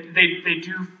work, and they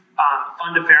do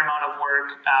fund a fair amount of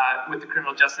work with the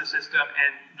criminal justice system.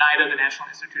 And NIDA, the National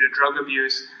Institute of Drug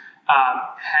Abuse,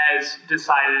 has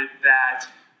decided that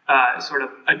sort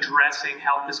of addressing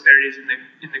health disparities in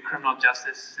the criminal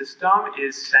justice system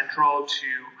is central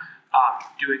to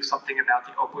doing something about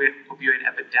the opioid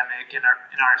epidemic and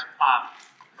our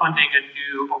funding a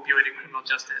new opioid and criminal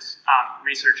justice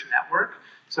research network.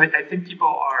 So I think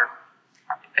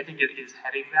I think it is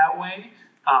heading that way,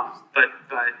 but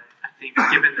I think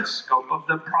given the scope of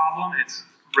the problem, it's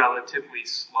relatively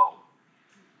slow.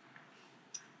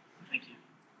 Thank you.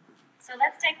 So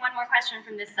let's take one more question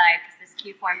from this side, because this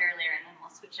queue formed earlier, and then we'll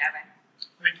switch over.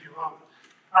 Thank you.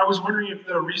 I was wondering if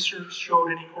the research showed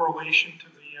any correlation to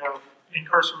the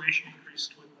incarceration increase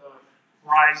with the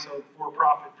rise of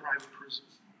for-profit private prisons.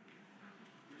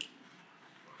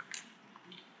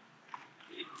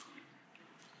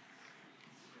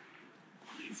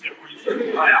 It's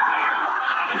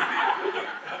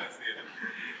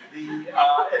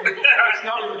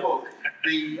not in the book.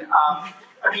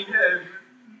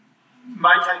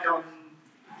 My take on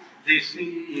this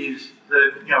is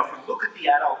that, if we look at the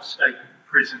adult state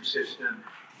prison system,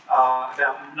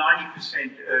 about 90%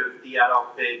 of the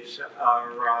adult beds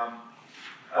are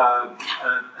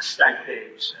state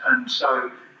beds, and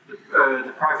so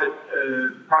the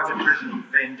private prison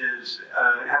vendors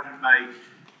haven't made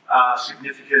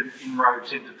significant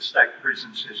inroads into the state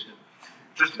prison system.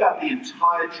 Just about the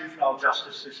entire juvenile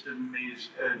justice system is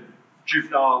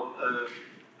juvenile,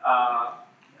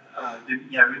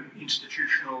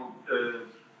 institutional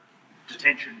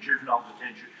detention, juvenile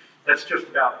detention. That's just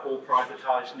about all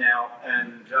privatized now,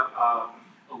 and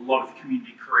a lot of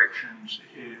community corrections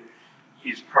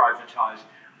is privatized.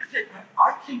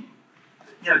 I think,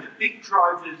 the big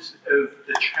drivers of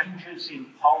the changes in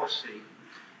policy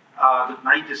that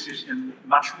made the system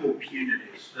much more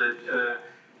punitive,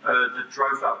 that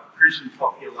drove up prison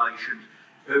populations,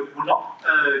 were not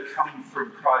coming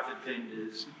from private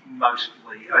vendors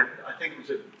mostly. I think it was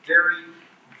a very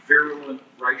virulent,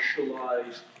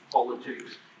 racialized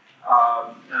politics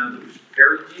that was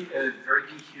very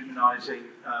dehumanizing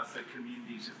for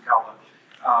communities of color,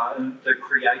 and that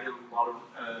created a lot of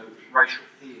racial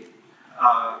fear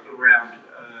around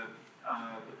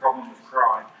the problem of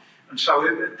crime. And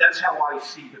so that's how I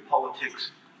see the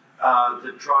politics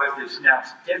that drive this. Now,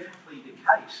 it's definitely the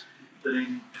case that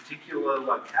in particular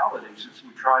localities, as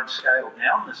we try and scale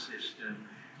down the system,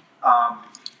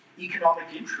 economic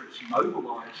interests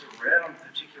mobilize around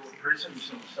particular prisons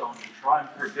and so on to try and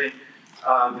prevent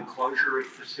the closure of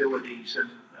facilities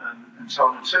and so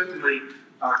on. And certainly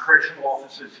correctional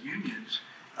officers' unions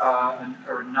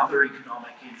are another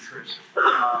economic interest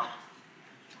that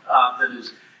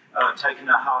has taken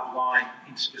a hard line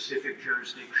in specific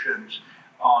jurisdictions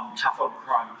on tough on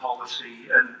crime policy.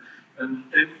 And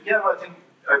yeah,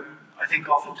 I think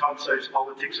oftentimes those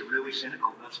politics are really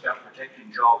cynical. That's about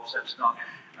protecting jobs. That's not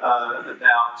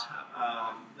about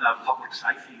public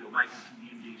safety or making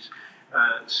communities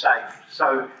safe.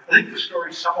 So I think the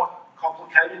story is somewhat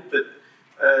complicated, but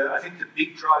I think the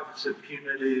big drivers of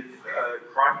punitive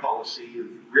crime policy have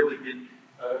really been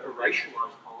a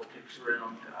racialized politics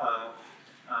around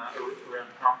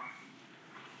crime.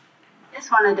 I just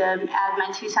wanted to add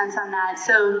my 2 cents on that.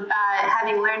 So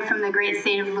having learned from the great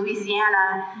state of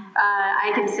Louisiana,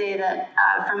 I can say that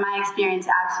from my experience,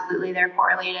 absolutely they're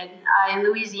correlated. In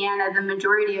Louisiana, the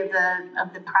majority of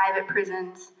the private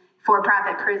prisons,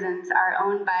 for-profit prisons, are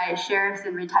owned by sheriffs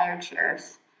and retired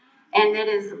sheriffs. And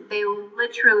they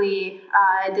literally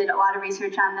did a lot of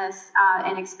research on this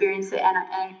and experienced it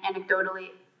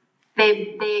anecdotally.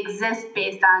 They exist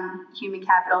based on human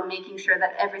capital, making sure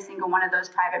that every single one of those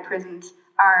private prisons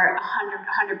are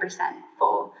 100%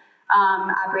 full,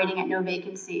 operating at no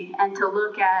vacancy. And to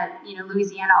look at,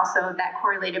 Louisiana also, that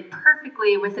correlated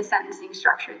perfectly with the sentencing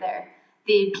structure there.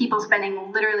 The people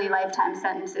spending literally lifetime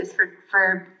sentences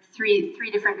for three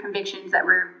different convictions that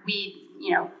were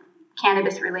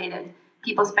cannabis related.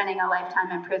 People spending a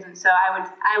lifetime in prison. So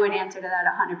I would answer to that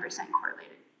 100% correlated.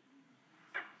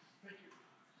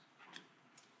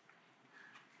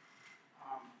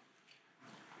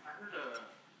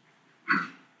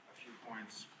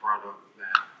 Brought up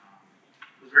that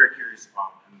I was very curious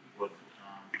about and would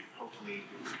hopefully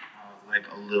like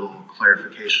a little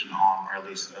clarification on, or at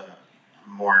least a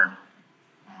more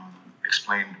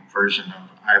explained version of.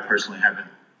 I personally haven't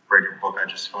read your book. I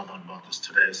just found out about this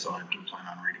today, so I do plan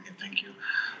on reading it. Thank you.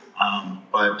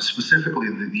 But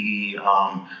specifically,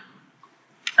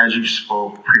 as you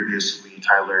spoke previously,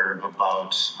 Tyler,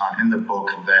 about in the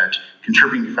book that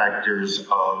contributing factors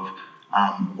of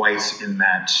whites in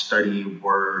that study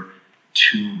were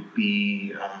to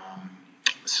be a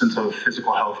sense of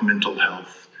physical health, mental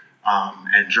health,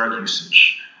 and drug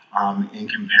usage in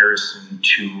comparison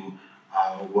to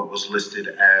what was listed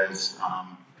as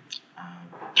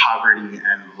poverty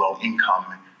and low income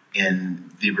in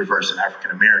the reverse in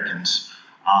African Americans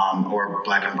or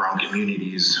Black and brown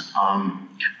communities.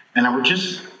 And I would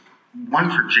just, one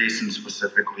for Jason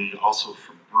specifically, also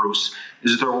for Bruce,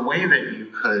 is there a way that you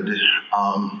could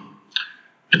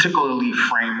particularly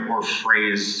frame or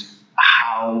phrase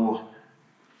how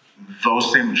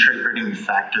those same triggering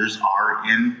factors are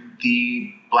in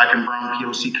the Black and brown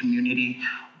POC community,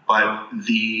 but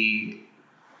the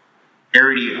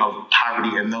area of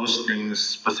poverty and those things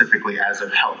specifically as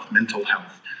of health, mental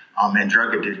health, and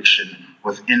drug addiction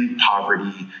within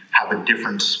poverty have a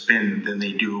different spin than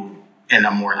they do in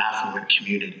a more affluent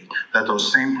community, that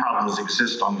those same problems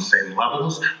exist on the same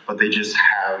levels, but they just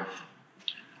have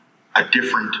a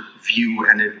different view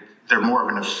and they're more of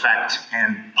an effect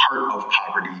and part of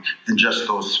poverty than just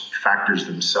those factors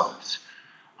themselves.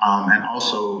 And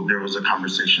also there was a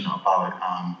conversation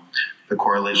about the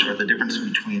correlation or the difference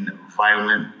between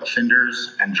violent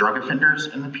offenders and drug offenders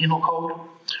in the penal code.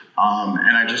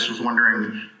 And I just was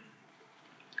wondering,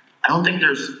 I don't think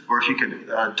or if you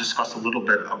could discuss a little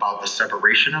bit about the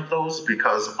separation of those,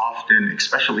 because often,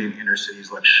 especially in inner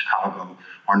cities like Chicago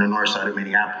or on the north side of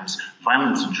Minneapolis,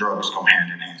 violence and drugs go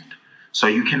hand in hand. So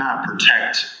you cannot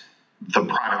protect the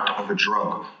product of a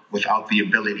drug without the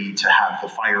ability to have the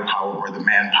firepower or the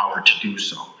manpower to do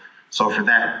so. So for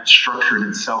that structure in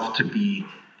itself to be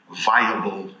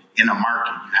viable in a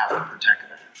market, you have to protect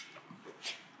that.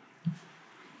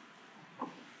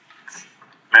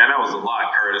 Man, that was a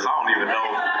lot, Curtis. I don't even know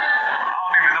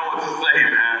what to say,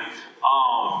 man.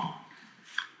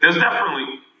 There's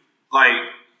definitely,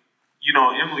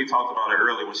 Emily talked about it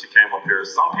earlier when she came up here.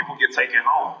 Some people get taken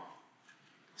home.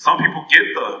 Some people get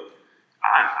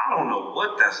I don't know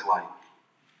what that's like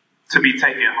to be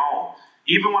taken home.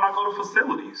 Even when I go to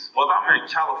facilities, whether I'm in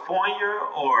California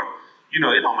or, it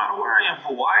don't matter where I am,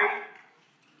 Hawaii,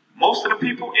 most of the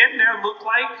people in there look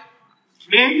like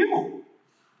me and you.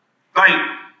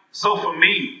 So for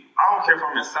me, I don't care if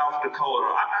I'm in South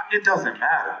Dakota, it doesn't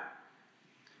matter.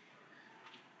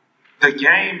 The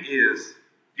game is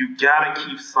you gotta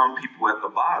keep some people at the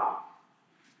bottom.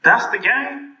 That's the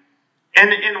game.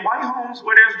 And in white homes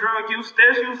where there's drug use,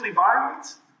 there's usually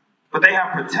violence, but they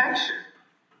have protection.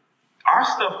 Our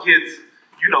stuff gets,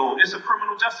 it's a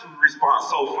criminal justice response.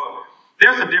 So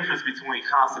there's a difference between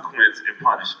consequence and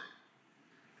punishment.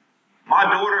 My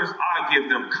daughters, I give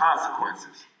them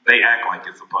consequences. They act like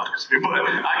it's a punishment, but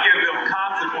I give them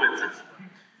consequences.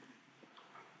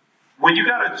 When you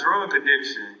got a drug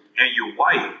addiction and you're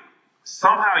white,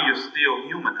 somehow you're still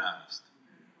humanized.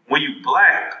 When you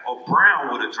black or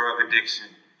brown with a drug addiction,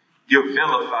 you're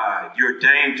vilified, you're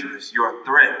dangerous, you're a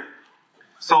threat.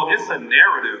 So it's a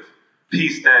narrative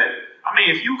piece that,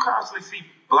 if you constantly see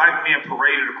black men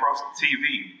paraded across the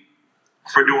TV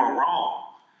for doing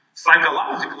wrong,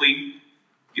 psychologically,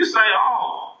 you say,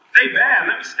 oh, they bad,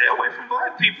 let me stay away from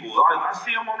black people. I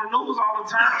see them on the news all the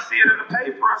time, I see it in the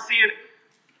paper, I see it.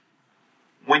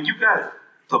 When you got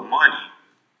the money,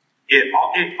 it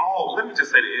all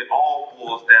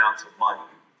boils down to money.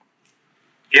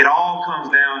 It all comes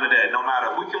down to that. No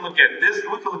matter, we can look at this,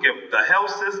 we can look at the health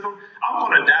system. I'm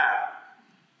gonna die.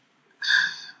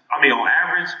 On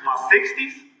average, my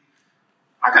 60s,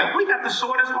 we got the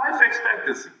shortest life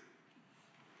expectancy.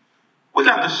 We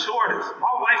got the shortest.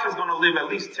 My wife is gonna live at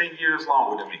least 10 years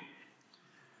longer than me.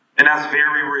 And that's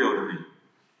very real to me.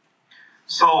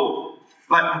 So,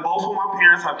 both of my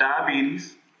parents have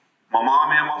diabetes, my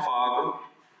mom and my father.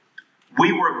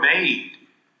 We were made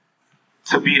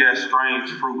to be that strange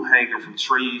fruit hanging from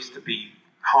trees, to be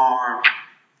harmed.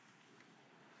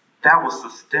 That was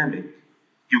systemic.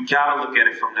 You gotta look at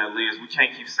it from that lens. We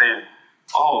can't keep saying,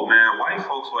 oh man, white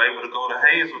folks were able to go to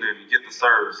Hazelden and get the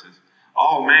services.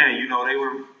 Oh man,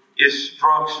 it's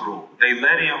structural. They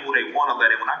let in who they want to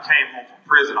let in. When I came home from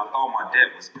prison, I thought my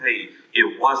debt was paid.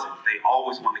 It wasn't. They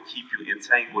always want to keep you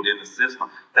entangled in the system.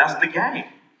 That's the game.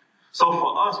 So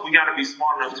for us, we got to be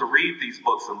smart enough to read these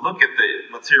books and look at the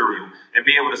material and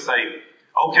be able to say,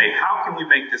 okay, how can we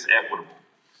make this equitable?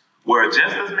 Where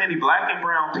just as many black and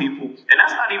brown people, and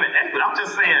that's not even equity, I'm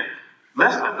just saying,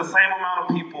 let's let the same amount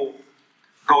of people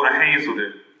go to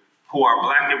Hazelden who are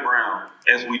black and brown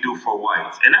as we do for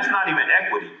whites. And that's not even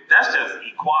equity, that's just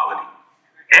equality.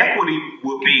 Equity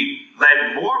would be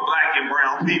letting more black and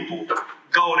brown people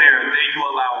go there than you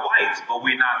allow whites, but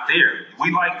we're not there.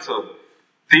 We like to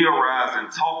theorize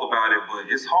and talk about it, but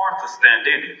it's hard to stand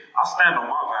in it. I stand on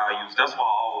my values. That's why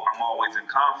I'm always in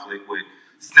conflict with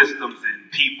systems and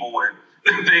people and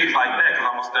things like that, because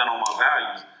I'm going to stand on my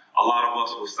values. A lot of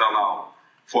us will sell out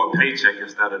for a paycheck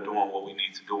instead of doing what we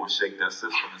need to do and shake that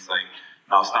system and say,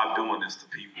 no, stop doing this to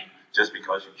people just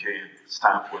because you can. It's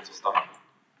time for it to stop.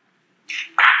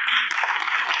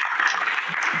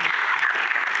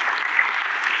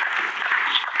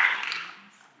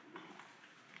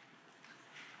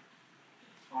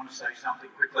 I want to say something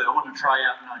quickly. I want to try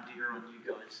out an idea on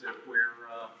you guys that we're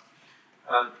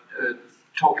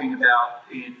talking about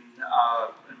in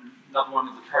another one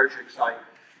of the projects I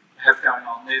have going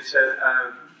on. There's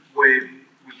where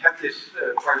we have this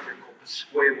project called the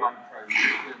Square One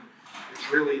Project, and it's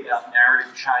really about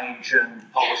narrative change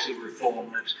and policy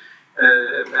reform. It's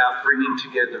about bringing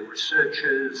together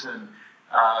researchers and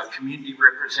community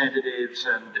representatives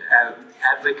and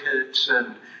advocates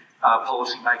and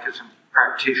policymakers and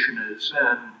practitioners,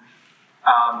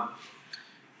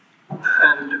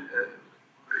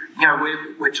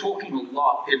 we're talking a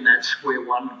lot in that Square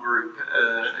One group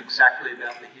exactly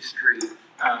about the history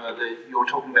that you're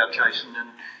talking about, Jason,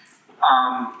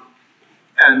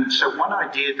 and so one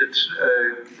idea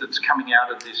that's coming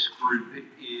out of this group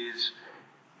is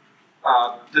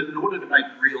that in order to make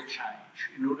real change,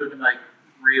 in order to make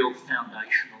real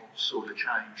foundational sort of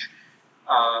change,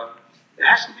 there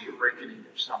has to be a reckoning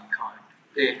of some kind.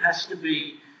 There has to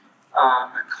be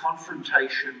a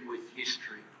confrontation with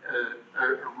history,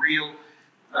 a real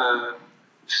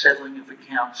settling of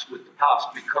accounts with the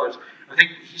past, because I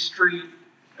think history,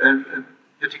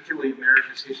 particularly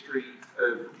America's history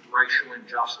of racial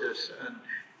injustice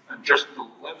and just the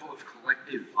level of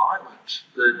collective violence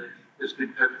that has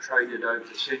been perpetrated over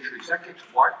the centuries, that gets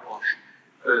whitewashed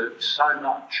so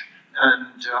much.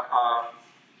 And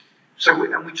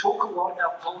and we talk a lot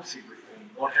about policy reform,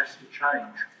 what has to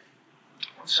change.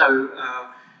 So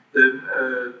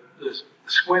the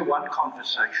Square One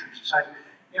conversations say,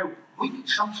 we need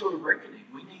some sort of reckoning.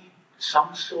 We need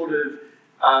some sort of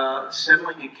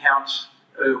settling accounts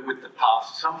with the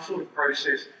past, some sort of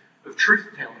process of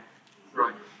truth-telling,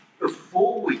 right,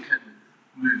 before we can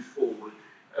move forward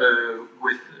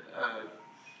with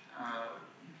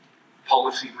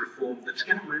policy reform that's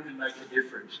going to really make a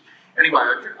difference. Anyway,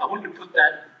 I wanted to put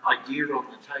that idea on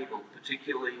the table,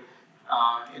 particularly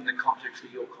in the context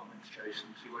of your comments,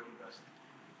 Jason. See what you guys think.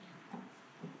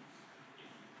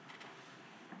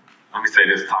 Let me say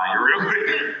this, Tanya, real quick.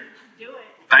 Do it.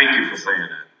 Thank you for saying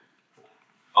that.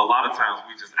 A lot of times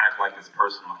we just act like it's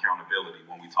personal accountability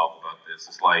when we talk about this.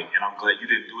 It's like, and I'm glad you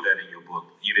didn't do that in your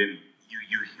book. You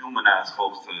humanize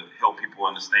folks to help people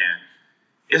understand.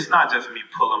 It's not just me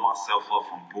pulling myself up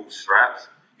from bootstraps.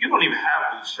 You don't even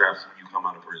have bootstraps when you come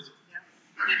out of prison. Yeah.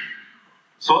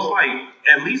 So it's like,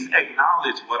 at least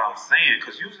acknowledge what I'm saying,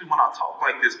 because usually when I talk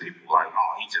like this, people are like,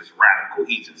 oh, he's just radical,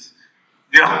 he just,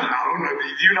 I don't know,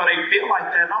 they feel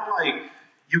like that, and I'm like,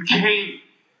 you can't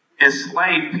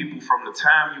enslave people from the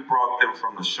time you brought them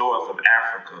from the shores of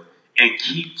Africa and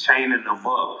keep chaining them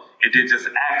up, and then just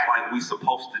act like we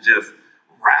supposed to just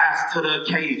rise to the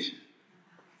occasion.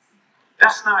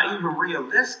 That's not even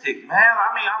realistic, man.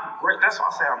 I mean, I'm great. That's why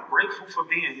I say I'm grateful for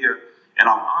being here, and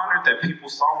I'm honored that people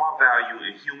saw my value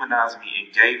and humanized me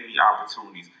and gave me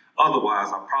opportunities.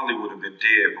 Otherwise, I probably would have been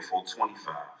dead before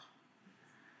 25.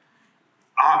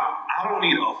 I don't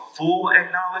need a full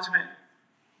acknowledgement,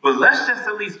 but let's just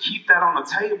at least keep that on the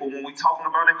table when we're talking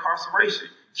about incarceration.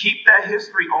 Keep that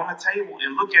history on the table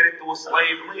and look at it through a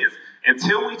slave lens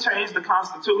until we change the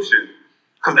Constitution.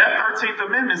 Because that 13th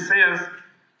Amendment says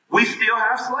we still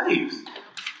have slaves.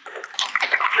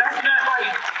 That's not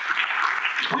like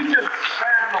we just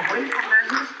shying away from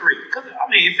that history. Because, I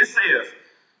mean, if it says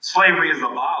slavery is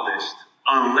abolished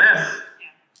unless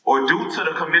or due to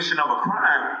the commission of a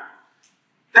crime,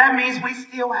 that means we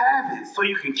still have it. So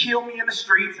you can kill me in the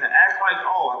streets and act like,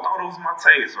 oh, I thought it was my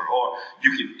taser. Or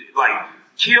you can, like,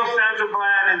 kill Sandra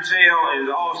Bland in jail and,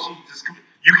 oh,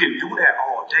 you can do that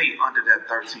all day under that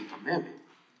 13th Amendment.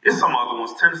 There's some other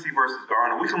ones, Tennessee versus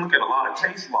Garner. We can look at a lot of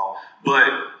case law,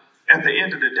 but at the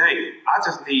end of the day, I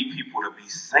just need people to be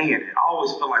saying it. I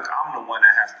always feel like I'm the one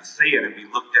that has to say it and be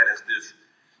looked at as this,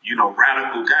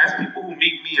 radical guy. It's people who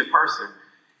meet me in person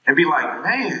and be like,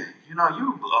 man, you a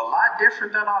lot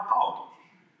different than I thought.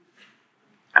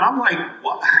 And I'm like,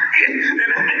 what? And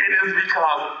it's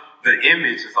because the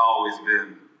image has always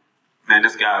been, man,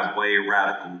 this guy's way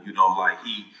radical, like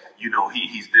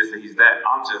he's this and he's that.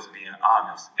 I'm just being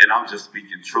honest, and I'm just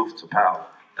speaking truth to power.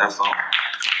 That's all.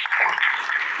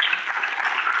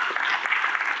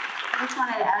 I just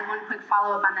wanted to add one quick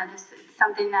follow-up on that. Just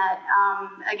something that,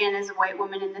 again, as a white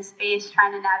woman in this space,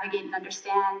 trying to navigate and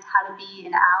understand how to be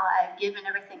an ally, given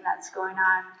everything that's going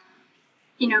on.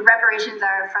 Reparations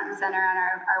are front and center on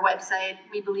our website.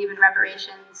 We believe in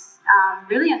reparations,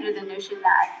 really under the notion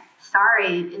that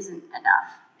sorry isn't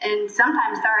enough. And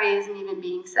sometimes sorry isn't even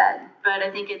being said. But I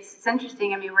think it's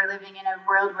interesting. I mean, we're living in a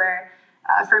world where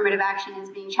affirmative action is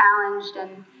being challenged,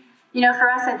 and for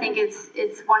us, I think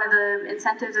it's one of the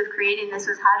incentives of creating this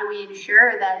was how do we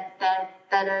ensure that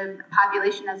a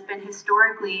population that's been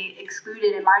historically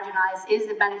excluded and marginalized is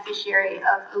the beneficiary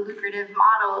of a lucrative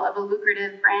model, of a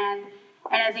lucrative brand.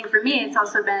 And I think for me, it's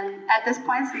also been, at this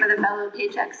point, some of the fellow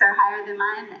paychecks are higher than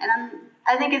mine. And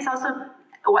I think it's also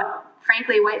what,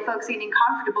 frankly, white folks getting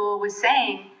comfortable with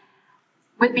saying,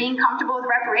 with being comfortable with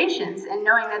reparations and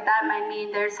knowing that might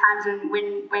mean there's times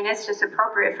when it's just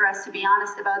appropriate for us to be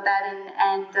honest about that.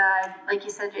 And like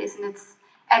you said, Jason, it's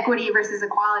equity versus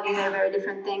equality. They're very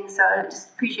different things. So I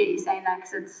just appreciate you saying that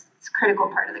because it's a critical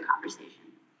part of the conversation.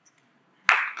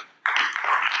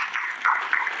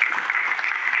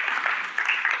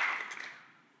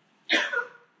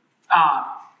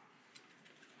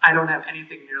 I don't have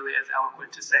anything nearly as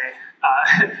eloquent to say.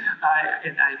 I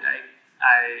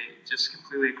just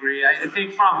completely agree. I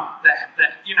think from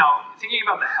thinking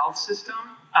about the health system,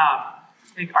 I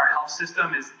think our health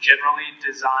system is generally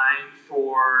designed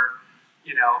for,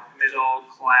 middle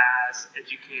class,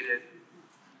 educated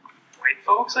white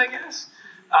folks, I guess.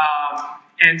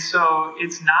 And so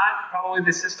it's not probably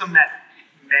the system that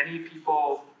many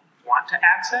people want to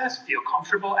access, feel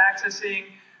comfortable accessing,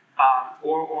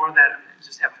 or that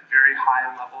just have very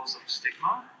high levels of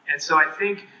stigma. And so I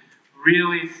think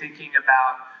really thinking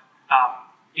about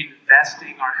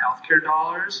investing our healthcare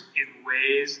dollars in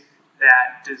ways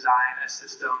that design a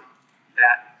system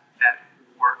that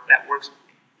works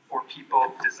for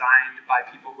people, designed by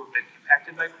people who have been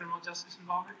impacted by criminal justice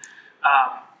involvement.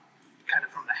 Kind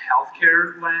of from the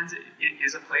healthcare lens, it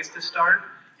is a place to start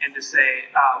and to say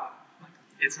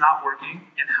it's not working,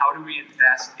 and how do we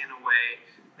invest in a way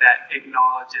that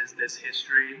acknowledges this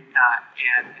history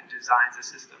and designs a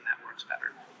system that works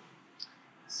better.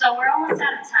 So we're almost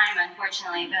out of time,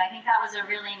 unfortunately, but I think that was a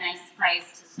really nice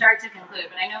place to start to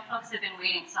conclude. But I know folks have been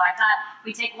waiting, so I thought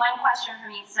we'd take one question from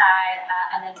each side,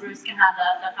 and then Bruce can have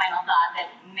the final thought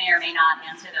that may or may not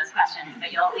answer those questions,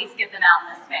 but you'll at least get them out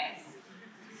in this space.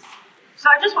 So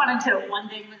I just wanted to, one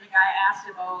thing when the guy asked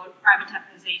about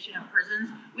privatization of prisons,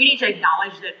 we need to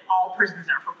acknowledge that all prisons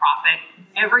are for profit.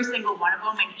 Every single one of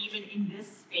them, and even in this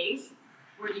space,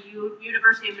 where the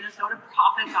University of Minnesota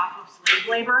profits off of slave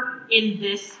labor in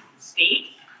this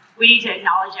state, we need to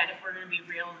acknowledge that if we're going to be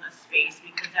real in this space,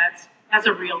 because that's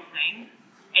a real thing.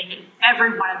 And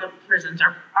every one of the prisons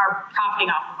are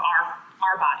profiting off of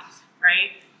our bodies,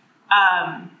 right?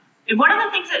 And one of the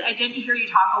things that I didn't hear you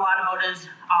talk a lot about is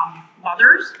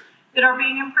mothers that are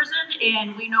being imprisoned.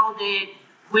 And we know that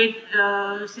with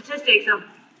the statistics of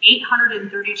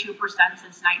 832%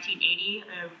 since 1980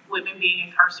 of women being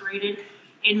incarcerated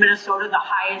in Minnesota, the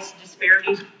highest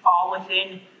disparities fall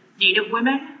within Native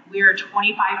women. We are 25%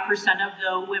 of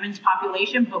the women's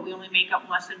population, but we only make up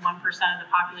less than 1% of the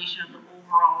population of the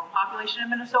overall population in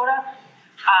Minnesota.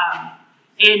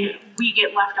 And we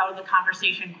get left out of the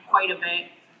conversation quite a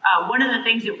bit. One of the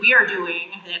things that we are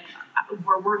doing that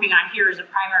we're working on here is a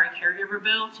primary caregiver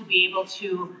bill to be able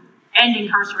to end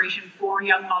incarceration for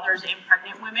young mothers and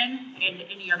pregnant women, and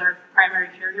any other primary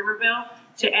caregiver bill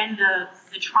to end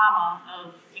the trauma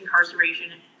of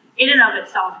incarceration. In and of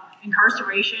itself,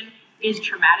 incarceration is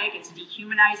traumatic, it's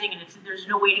dehumanizing, and there's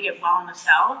no way to get well in the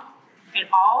cell at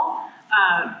all,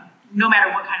 no matter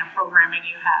what kind of programming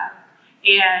you have.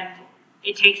 And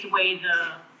it takes away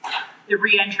the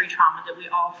re-entry trauma that we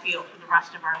all feel for the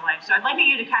rest of our life. So I'd like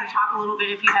you to kind of talk a little bit,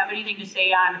 if you have anything to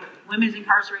say on women's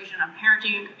incarceration, on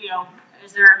parenting,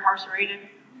 as they're incarcerated.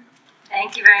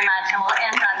 Thank you very much, and we'll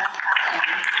end on this question.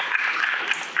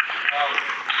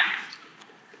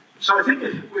 So I think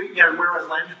where I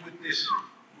landed with this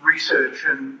research,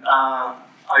 and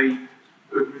I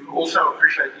also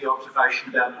appreciate the observation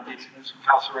about Indigenous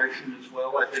incarceration as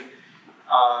well. I think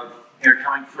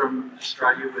coming from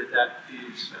Australia, where that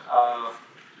is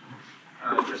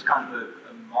just kind of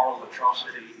a moral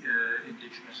atrocity,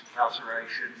 Indigenous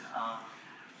incarceration,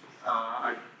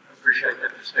 I appreciate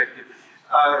that perspective.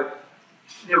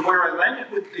 Where I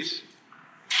landed with this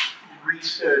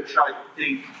research, I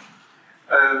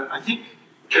think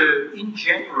in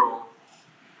general,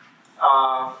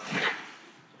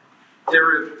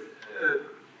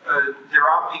 there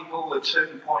are people at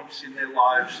certain points in their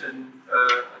lives and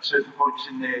at certain points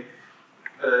in their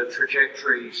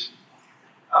trajectories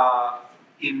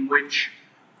in which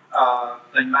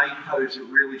they may pose a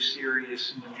really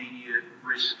serious and immediate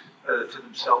risk to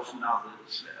themselves and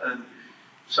others. And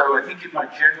so I think in my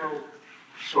general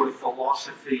sort of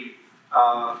philosophy,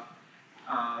 I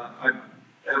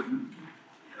have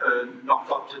not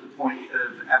got to the point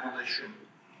of abolition.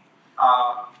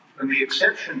 And the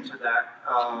exception to that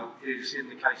is in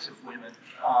the case of women.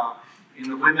 In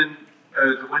the women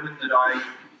that I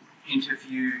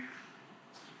interviewed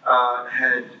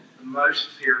had the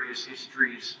most serious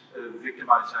histories of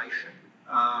victimization,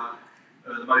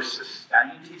 the most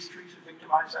sustained histories of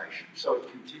victimization. So it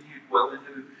continued well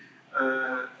into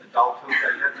adulthood.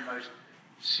 They had the most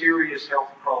serious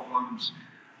health problems.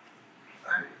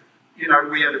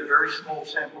 We had a very small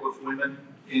sample of women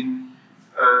in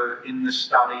the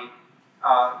study,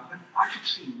 but I could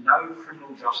see no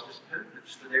criminal justice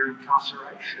purpose for their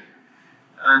incarceration,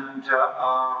 and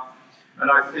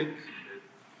I think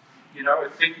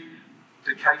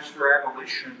the case for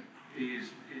abolition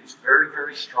is very,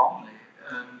 very strong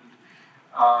there, and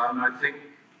I think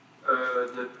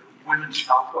that women's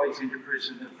pathways into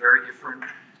prison are very different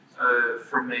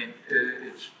from men.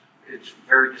 It's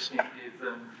very distinctive,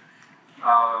 and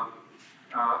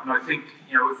I think,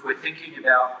 if we're thinking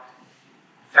about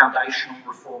foundational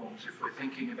reforms, if we're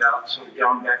thinking about sort of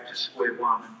going back to square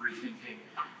one and rethinking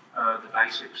the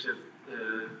basics of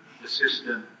the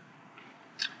system,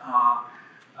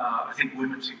 I think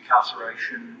women's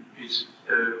incarceration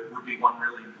would be one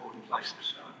really important place to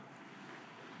start.